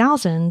early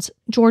 2000s,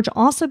 George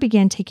also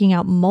began taking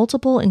out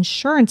multiple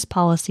insurance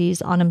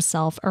policies on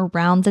himself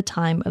around the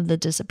time of the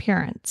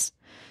disappearance.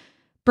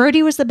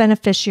 Brody was the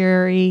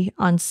beneficiary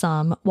on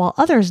some, while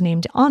others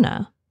named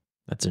Anna.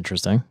 That's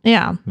interesting.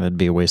 Yeah. That'd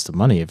be a waste of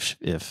money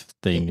if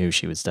they knew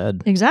she was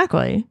dead.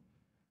 Exactly.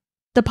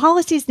 The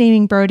policies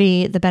naming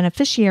Brody the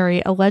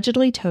beneficiary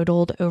allegedly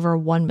totaled over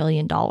 $1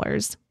 million.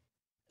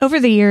 Over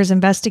the years,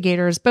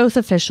 investigators, both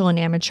official and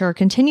amateur,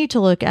 continued to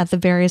look at the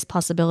various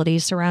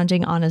possibilities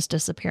surrounding Anna's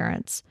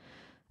disappearance.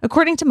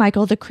 According to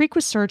Michael, the creek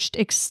was searched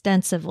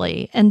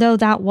extensively, and though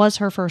that was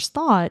her first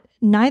thought,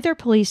 neither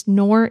police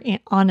nor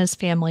Anna's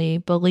family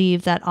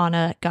believe that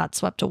Anna got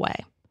swept away.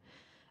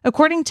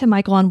 According to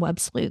Michael on Web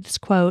Sleuths,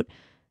 quote,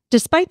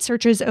 "Despite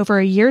searches over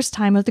a year's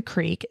time of the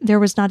creek, there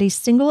was not a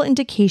single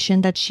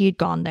indication that she had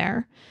gone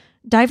there.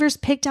 Divers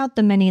picked out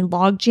the many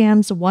log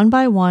jams one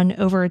by one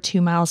over a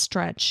 2-mile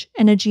stretch,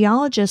 and a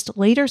geologist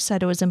later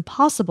said it was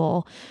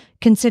impossible,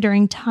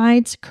 considering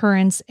tides,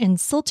 currents, and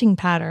silting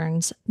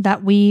patterns,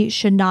 that we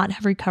should not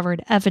have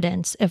recovered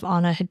evidence if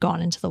Anna had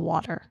gone into the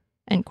water,"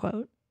 end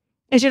quote.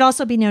 It should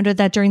also be noted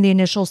that during the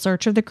initial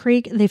search of the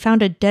creek, they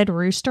found a dead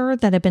rooster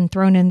that had been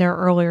thrown in there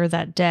earlier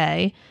that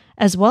day,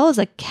 as well as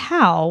a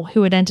cow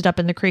who had ended up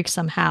in the creek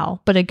somehow,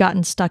 but had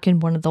gotten stuck in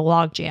one of the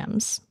log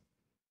jams.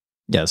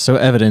 Yeah, so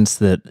evidence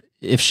that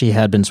if she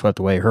had been swept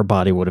away, her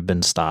body would have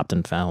been stopped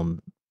and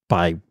found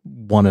by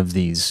one of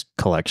these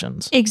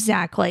collections.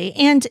 Exactly.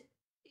 And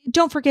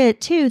don't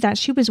forget, too, that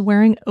she was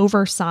wearing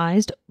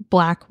oversized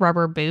black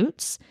rubber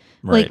boots.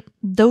 Right. Like,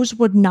 those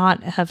would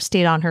not have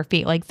stayed on her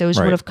feet. Like, those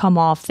would have come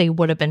off. They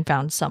would have been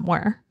found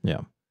somewhere.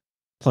 Yeah.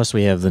 Plus,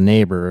 we have the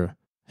neighbor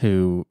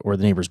or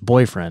the neighbor's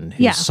boyfriend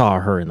who saw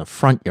her in the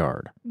front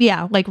yard.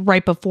 Yeah, like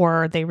right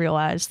before they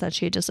realized that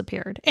she had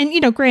disappeared.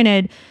 And,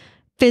 granted,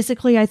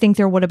 physically, I think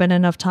there would have been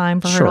enough time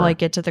for her to, like,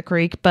 get to the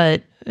creek.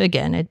 But,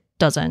 again, it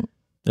doesn't.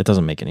 It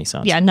doesn't make any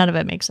sense. Yeah, none of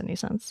it makes any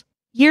sense.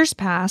 Years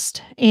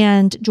passed,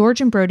 and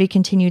George and Brody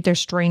continued their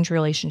strange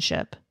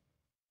relationship.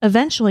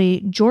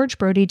 Eventually, George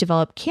Brody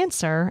developed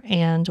cancer,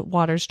 and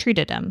Waters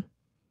treated him.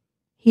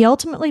 He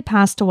ultimately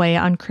passed away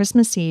on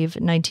Christmas Eve,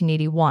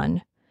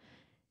 1981.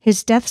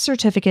 His death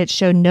certificate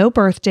showed no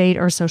birth date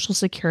or social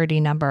security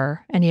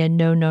number, and he had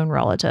no known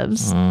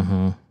relatives.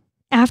 Mm-hmm.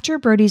 After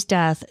Brody's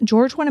death,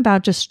 George went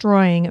about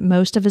destroying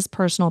most of his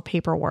personal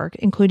paperwork,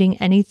 including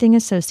anything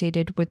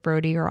associated with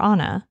Brody or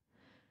Anna.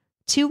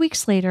 2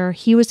 weeks later,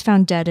 he was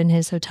found dead in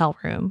his hotel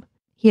room.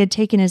 He had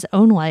taken his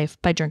own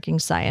life by drinking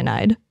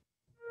cyanide.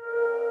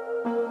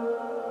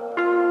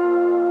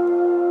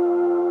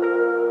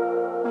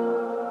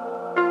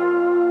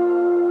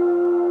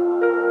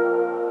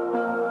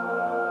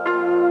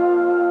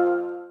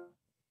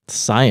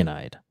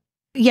 Cyanide.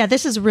 Yeah,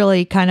 this is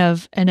really kind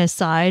of an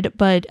aside,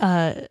 but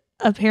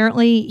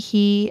apparently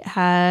he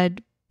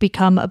had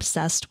become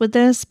obsessed with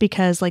this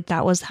because, like,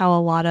 that was how a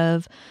lot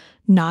of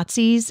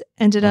Nazis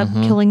ended up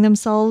killing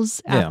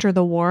themselves after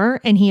the war.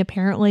 And he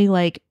apparently,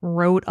 like,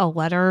 wrote a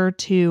letter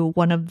to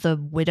one of the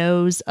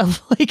widows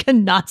of, like, a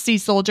Nazi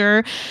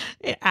soldier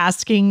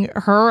asking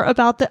her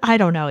about the, I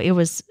don't know. It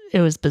was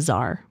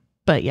bizarre.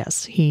 But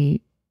yes,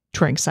 he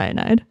drank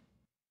cyanide.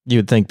 You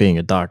would think, being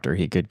a doctor,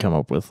 he could come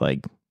up with,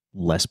 like,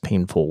 less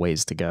painful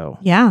ways to go.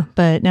 Yeah,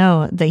 but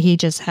no, that he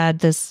just had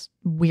this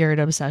weird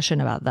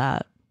obsession about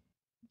that.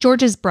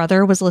 George's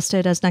brother was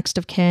listed as next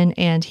of kin,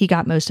 and he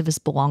got most of his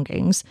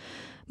belongings.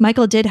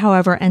 Michael did,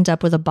 however, end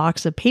up with a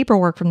box of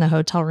paperwork from the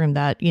hotel room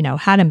that,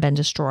 hadn't been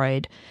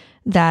destroyed,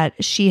 that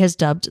she has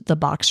dubbed the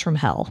box from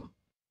hell.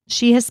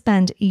 She has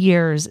spent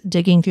years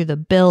digging through the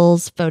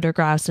bills,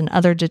 photographs, and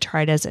other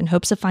detritus in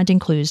hopes of finding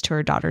clues to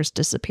her daughter's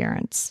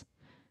disappearance.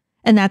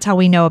 And that's how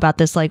we know about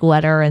this, like,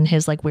 letter and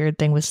his, like, weird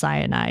thing with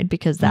cyanide,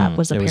 because that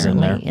was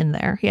apparently in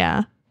there.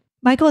 Yeah.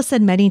 Michael has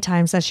said many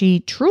times that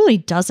she truly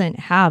doesn't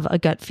have a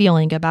gut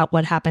feeling about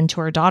what happened to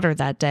her daughter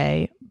that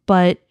day,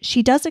 but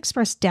she does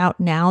express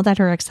doubt now that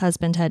her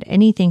ex-husband had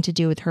anything to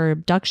do with her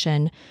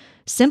abduction,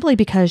 simply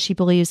because she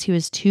believes he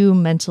was too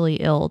mentally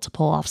ill to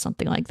pull off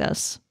something like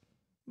this.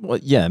 Well,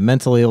 yeah,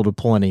 mentally ill to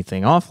pull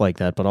anything off like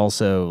that, but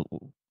also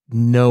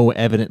no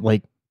evidence,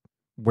 like,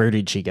 where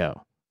did she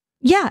go?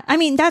 Yeah, I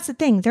mean, that's the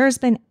thing. There has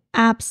been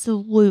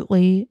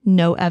absolutely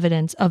no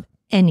evidence of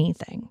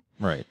anything.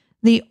 Right.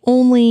 The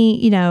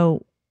only,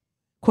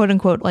 quote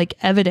unquote, like,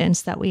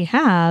 evidence that we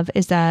have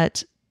is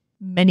that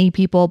many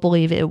people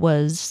believe it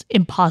was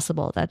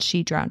impossible that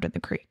she drowned in the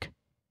creek.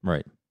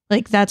 Right.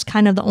 Like, that's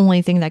kind of the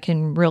only thing that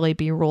can really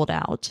be ruled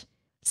out.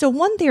 So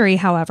one theory,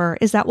 however,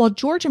 is that while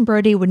George and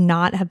Brody would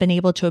not have been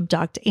able to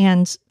abduct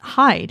and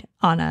hide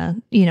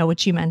Anna,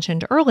 which you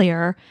mentioned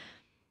earlier,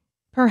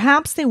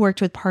 perhaps they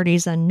worked with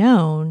parties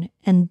unknown,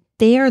 and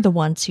they are the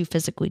ones who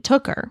physically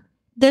took her.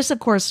 This, of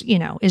course,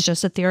 is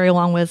just a theory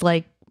along with,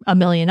 like, a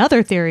million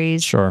other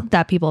theories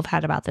that people have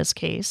had about this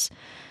case.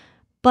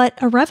 But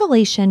a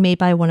revelation made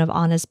by one of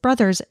Anna's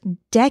brothers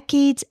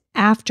decades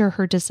after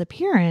her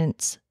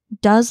disappearance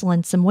does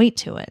lend some weight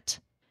to it.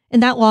 In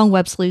that long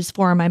Web Sleuths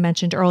forum I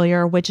mentioned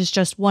earlier, which is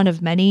just one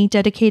of many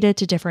dedicated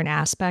to different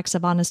aspects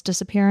of Anna's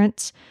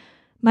disappearance,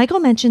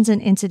 Michael mentions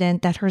an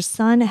incident that her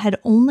son had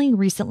only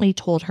recently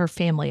told her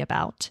family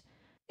about.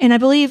 And I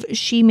believe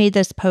she made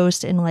this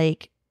post in,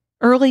 like,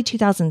 early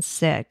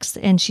 2006,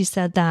 and she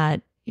said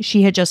that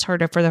she had just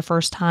heard it for the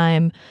first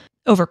time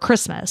over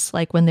Christmas,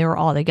 like when they were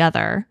all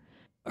together.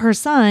 Her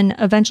son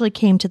eventually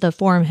came to the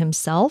forum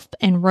himself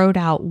and wrote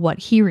out what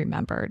he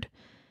remembered.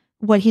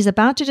 What he's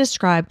about to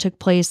describe took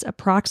place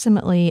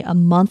approximately a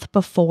month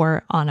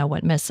before Anna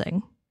went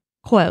missing.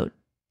 Quote,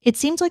 "It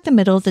seemed like the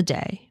middle of the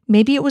day.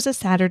 Maybe it was a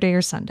Saturday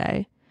or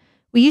Sunday.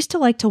 We used to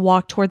like to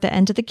walk toward the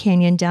end of the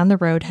canyon down the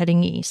road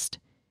heading east.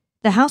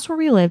 The house where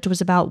we lived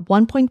was about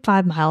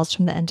 1.5 miles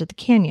from the end of the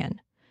canyon.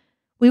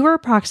 We were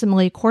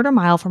approximately a quarter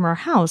mile from our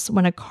house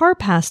when a car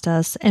passed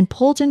us and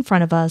pulled in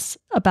front of us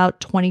about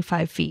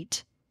 25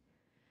 feet.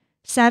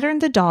 Saturn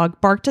the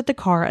dog barked at the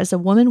car as a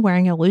woman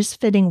wearing a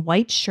loose-fitting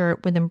white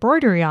shirt with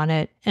embroidery on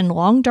it and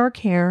long dark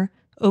hair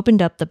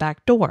opened up the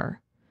back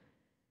door.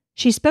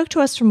 She spoke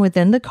to us from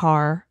within the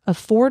car, a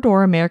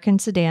 4-door American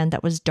sedan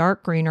that was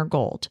dark green or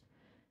gold.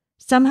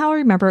 Somehow I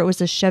remember it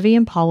was a Chevy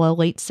Impala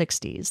late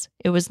 60s.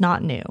 It was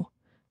not new.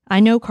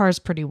 I know cars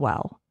pretty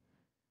well.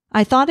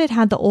 I thought it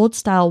had the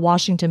old-style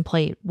Washington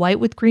plate, white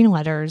with green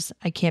letters.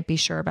 I can't be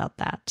sure about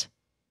that."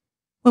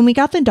 When we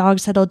got the dog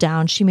settled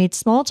down, she made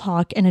small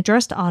talk and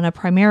addressed Anna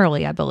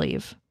primarily, I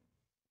believe.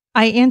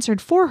 I answered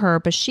for her,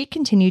 but she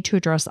continued to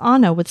address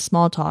Anna with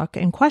small talk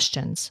and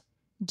questions.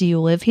 Do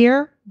you live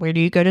here? Where do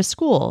you go to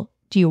school?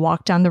 Do you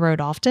walk down the road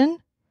often?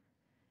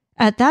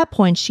 At that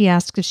point, she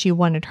asked if she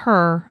wanted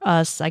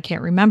us, I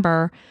can't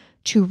remember,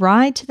 to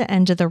ride to the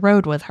end of the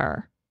road with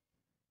her.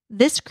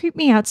 This creeped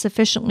me out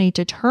sufficiently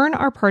to turn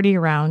our party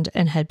around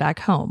and head back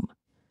home.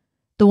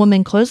 The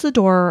woman closed the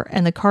door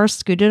and the car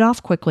scooted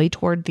off quickly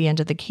toward the end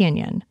of the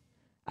canyon.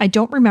 I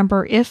don't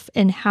remember if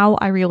and how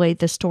I relayed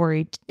this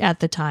story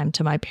at the time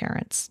to my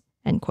parents."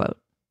 End quote.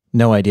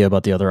 No idea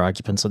about the other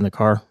occupants in the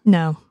car?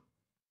 No.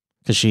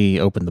 Because she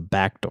opened the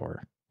back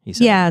door, he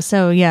said. Yeah,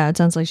 it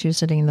sounds like she was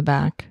sitting in the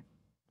back.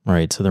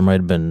 Right, so there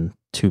might have been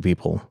two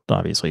people,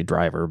 obviously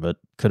driver, but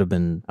could have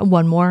been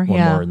one more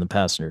in the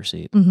passenger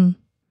seat. Mm-hmm.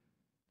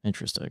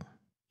 Interesting.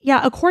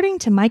 Yeah, according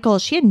to Michael,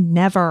 she had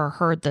never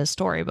heard this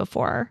story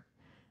before.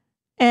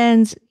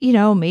 And,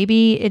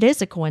 maybe it is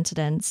a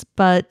coincidence,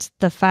 but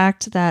the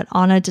fact that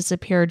Anna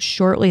disappeared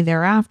shortly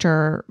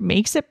thereafter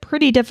makes it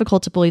pretty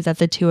difficult to believe that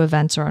the two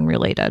events are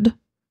unrelated.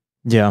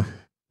 Yeah,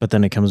 but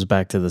then it comes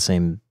back to the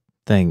same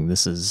thing.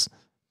 This is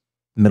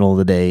middle of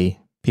the day.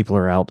 People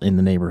are out in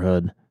the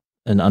neighborhood.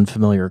 An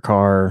unfamiliar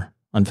car,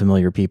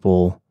 unfamiliar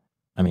people.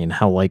 I mean,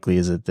 how likely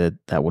is it that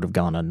that would have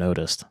gone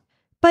unnoticed?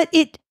 But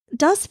it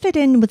does fit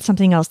in with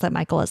something else that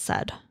Michael has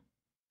said.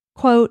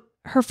 Quote,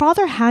 "Her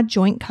father had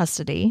joint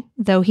custody,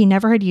 though he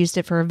never had used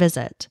it for a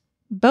visit.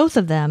 Both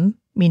of them,"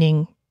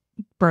 meaning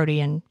Brody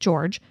and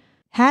George,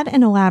 "had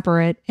an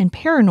elaborate and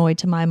paranoid,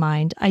 to my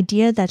mind,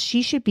 idea that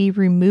she should be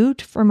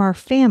removed from our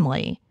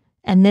family,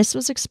 and this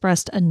was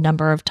expressed a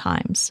number of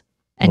times."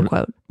 End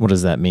quote. What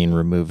does that mean,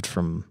 removed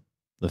from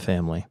the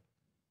family?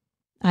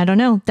 I don't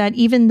know. That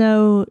even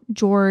though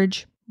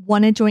George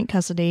wanted joint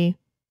custody,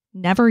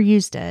 never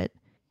used it,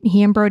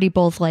 he and Brody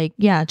both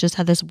just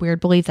had this weird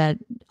belief that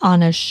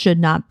Anna should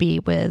not be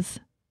with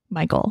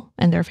Michael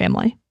and their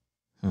family.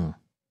 Hmm.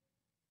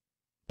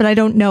 But I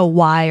don't know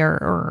why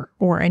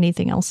or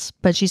anything else.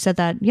 But she said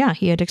that,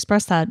 he had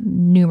expressed that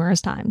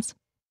numerous times.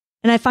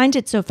 And I find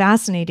it so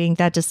fascinating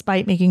that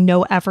despite making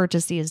no effort to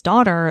see his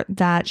daughter,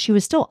 that she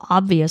was still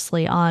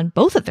obviously on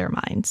both of their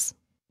minds.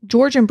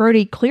 George and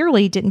Brody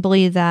clearly didn't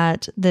believe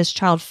that this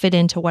child fit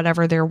into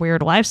whatever their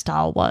weird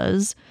lifestyle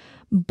was,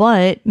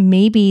 but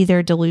maybe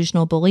their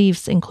delusional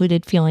beliefs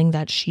included feeling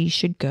that she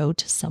should go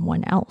to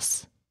someone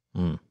else.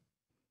 Mm.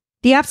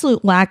 The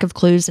absolute lack of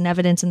clues and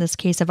evidence in this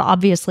case have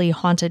obviously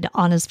haunted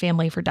Anna's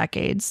family for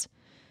decades.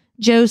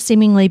 Joe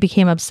seemingly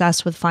became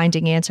obsessed with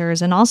finding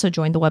answers and also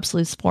joined the Web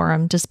Sleuths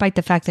forum, despite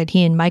the fact that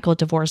he and Michael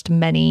divorced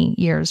many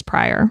years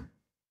prior.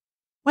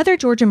 Whether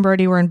George and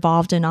Brody were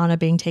involved in Anna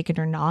being taken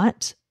or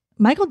not,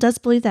 Michael does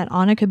believe that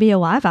Anna could be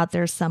alive out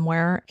there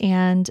somewhere,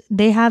 and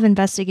they have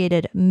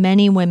investigated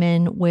many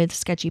women with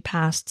sketchy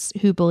pasts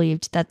who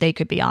believed that they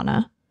could be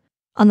Anna.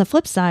 On the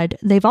flip side,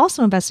 they've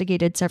also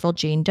investigated several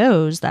Jane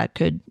Does that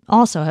could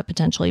also have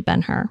potentially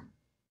been her.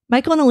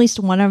 Michael and at least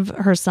one of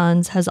her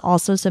sons has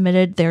also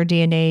submitted their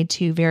DNA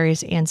to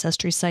various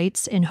ancestry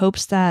sites in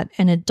hopes that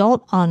an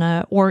adult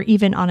Anna or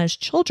even Anna's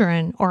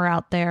children are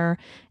out there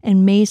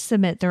and may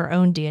submit their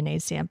own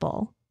DNA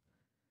sample.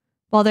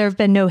 While there have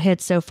been no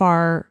hits so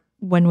far,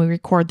 when we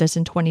record this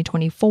in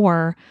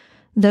 2024,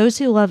 those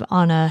who love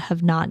Anna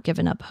have not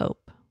given up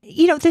hope.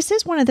 This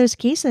is one of those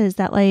cases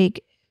that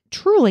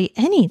truly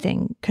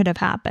anything could have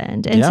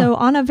happened. And so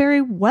Anna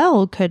very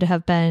well could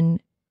have been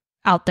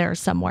out there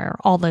somewhere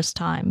all this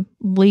time,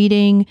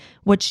 leading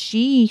what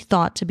she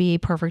thought to be a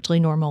perfectly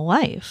normal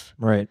life.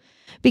 Right.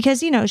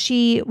 Because,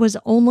 she was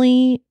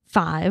only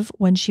 5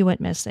 when she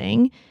went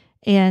missing,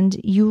 and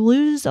you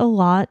lose a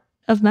lot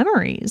of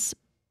memories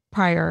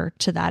prior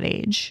to that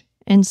age.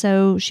 And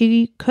so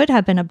she could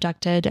have been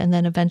abducted and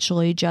then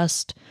eventually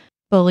just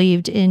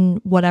believed in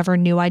whatever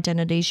new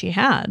identity she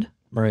had.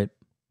 Right.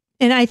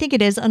 And I think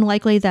it is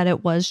unlikely that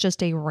it was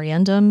just a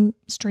random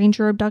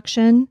stranger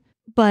abduction,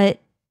 but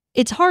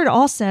it's hard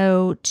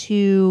also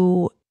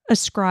to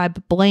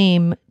ascribe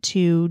blame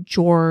to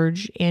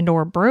George and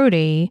or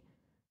Brody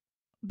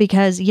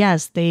because,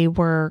 yes, they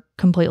were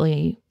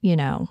completely,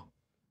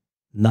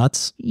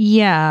 nuts.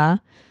 Yeah.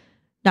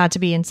 Not to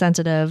be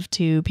insensitive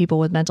to people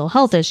with mental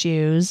health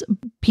issues.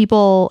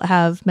 People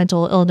have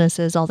mental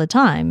illnesses all the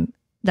time.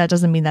 That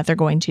doesn't mean that they're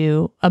going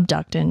to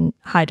abduct and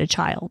hide a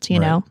child, you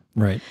know?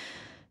 Right.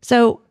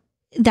 So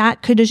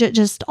that could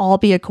just all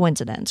be a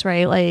coincidence,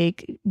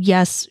 right?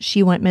 Yes,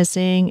 she went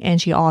missing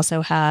and she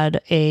also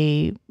had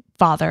a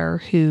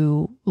father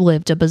who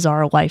lived a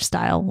bizarre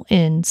lifestyle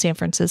in San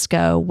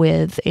Francisco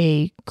with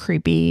a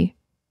creepy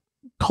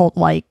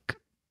cult-like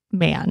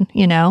man,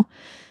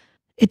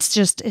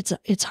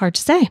 It's hard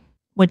to say,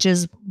 which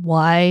is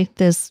why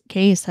this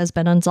case has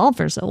been unsolved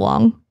for so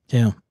long.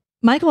 Yeah.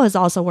 Michael has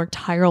also worked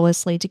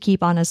tirelessly to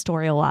keep Anna's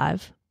story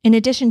alive. In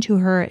addition to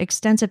her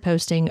extensive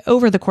posting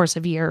over the course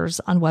of years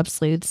on Web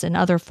Sleuths and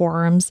other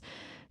forums,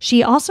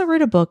 she also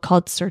wrote a book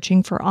called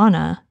Searching for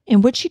Anna,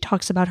 in which she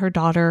talks about her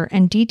daughter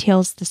and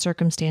details the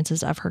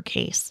circumstances of her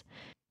case.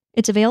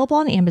 It's available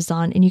on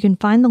Amazon, and you can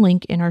find the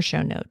link in our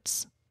show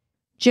notes.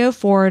 Joe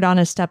Ford,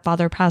 Anna's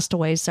stepfather, passed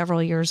away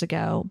several years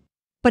ago,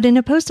 but in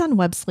a post on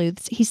Web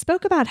Sleuths, he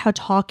spoke about how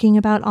talking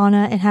about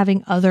Anna and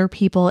having other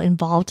people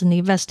involved in the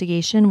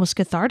investigation was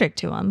cathartic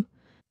to him.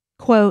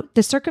 Quote,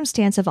 "The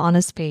circumstance of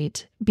Anna's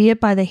fate, be it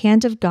by the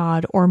hand of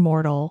God or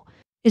mortal,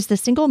 is the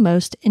single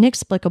most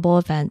inexplicable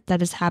event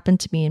that has happened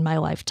to me in my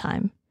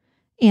lifetime,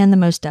 and the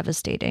most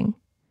devastating.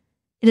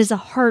 It is a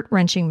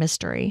heart-wrenching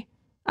mystery.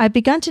 I've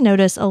begun to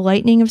notice a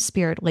lightening of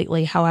spirit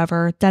lately,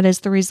 however, that is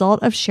the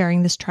result of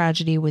sharing this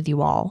tragedy with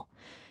you all,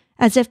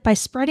 as if by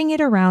spreading it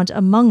around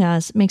among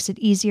us makes it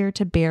easier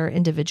to bear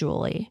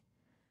individually.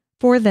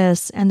 For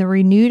this, and the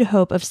renewed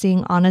hope of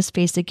seeing Anna's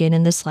face again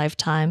in this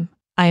lifetime,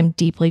 I am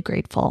deeply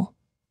grateful."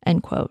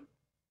 End quote.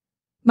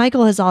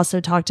 Michaele has also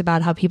talked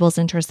about how people's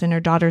interest in her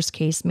daughter's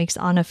case makes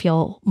Anna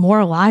feel more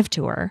alive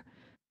to her.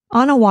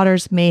 Anna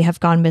Waters may have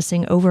gone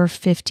missing over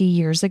 50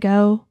 years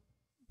ago,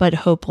 but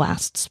hope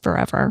lasts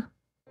forever.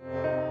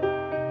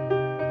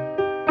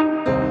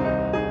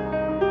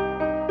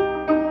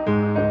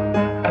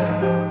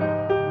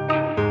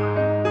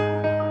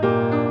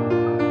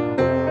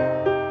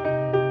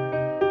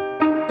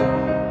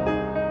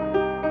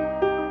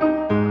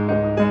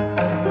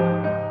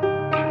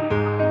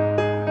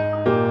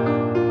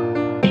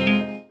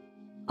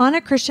 Anna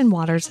Christian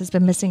Waters has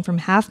been missing from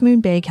Half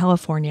Moon Bay,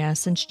 California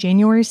since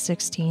January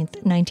 16,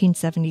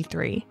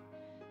 1973.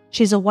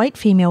 She's a white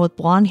female with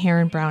blonde hair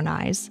and brown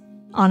eyes.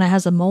 Anna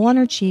has a mole on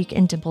her cheek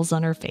and dimples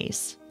on her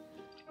face.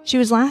 She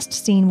was last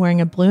seen wearing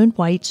a blue and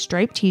white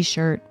striped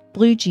t-shirt,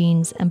 blue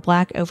jeans, and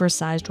black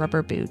oversized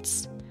rubber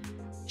boots.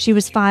 She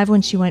was 5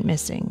 when she went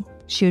missing.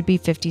 She would be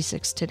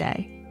 56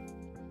 today.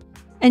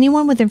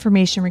 Anyone with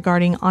information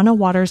regarding Anna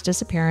Waters'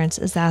 disappearance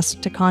is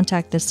asked to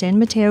contact the San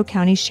Mateo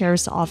County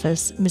Sheriff's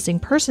Office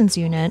Missing Persons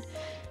Unit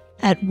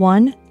at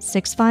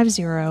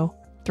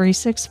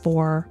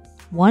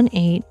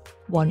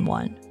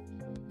 1-650-364-1811.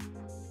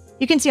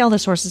 You can see all the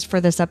sources for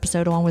this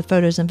episode along with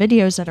photos and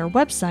videos at our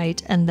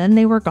website,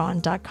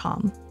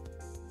 andthentheyweregone.com.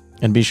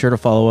 And be sure to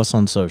follow us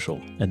on social,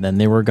 and Then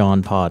They Were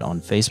Gone Pod on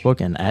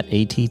Facebook and at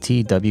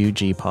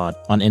ATTWG Pod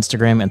on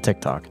Instagram and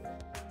TikTok.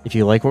 If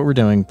you like what we're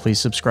doing, please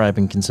subscribe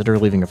and consider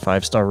leaving a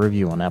 5-star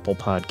review on Apple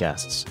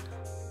Podcasts.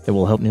 It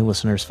will help new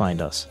listeners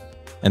find us.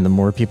 And the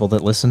more people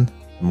that listen,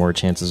 the more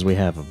chances we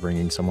have of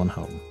bringing someone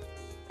home.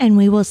 And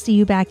we will see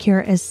you back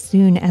here as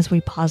soon as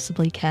we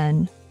possibly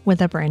can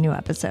with a brand new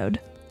episode.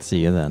 See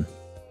you then.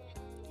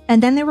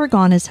 And Then They Were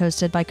Gone is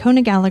hosted by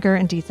Kona Gallagher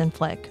and Ethan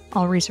Flick.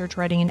 All research,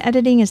 writing, and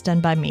editing is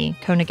done by me,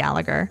 Kona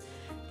Gallagher.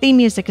 Theme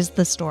music is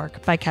The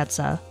Stork by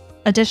Ketsa.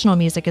 Additional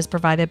music is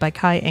provided by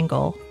Kai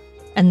Engel.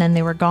 And Then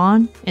They Were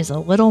Gone is a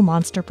Little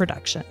Monster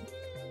production.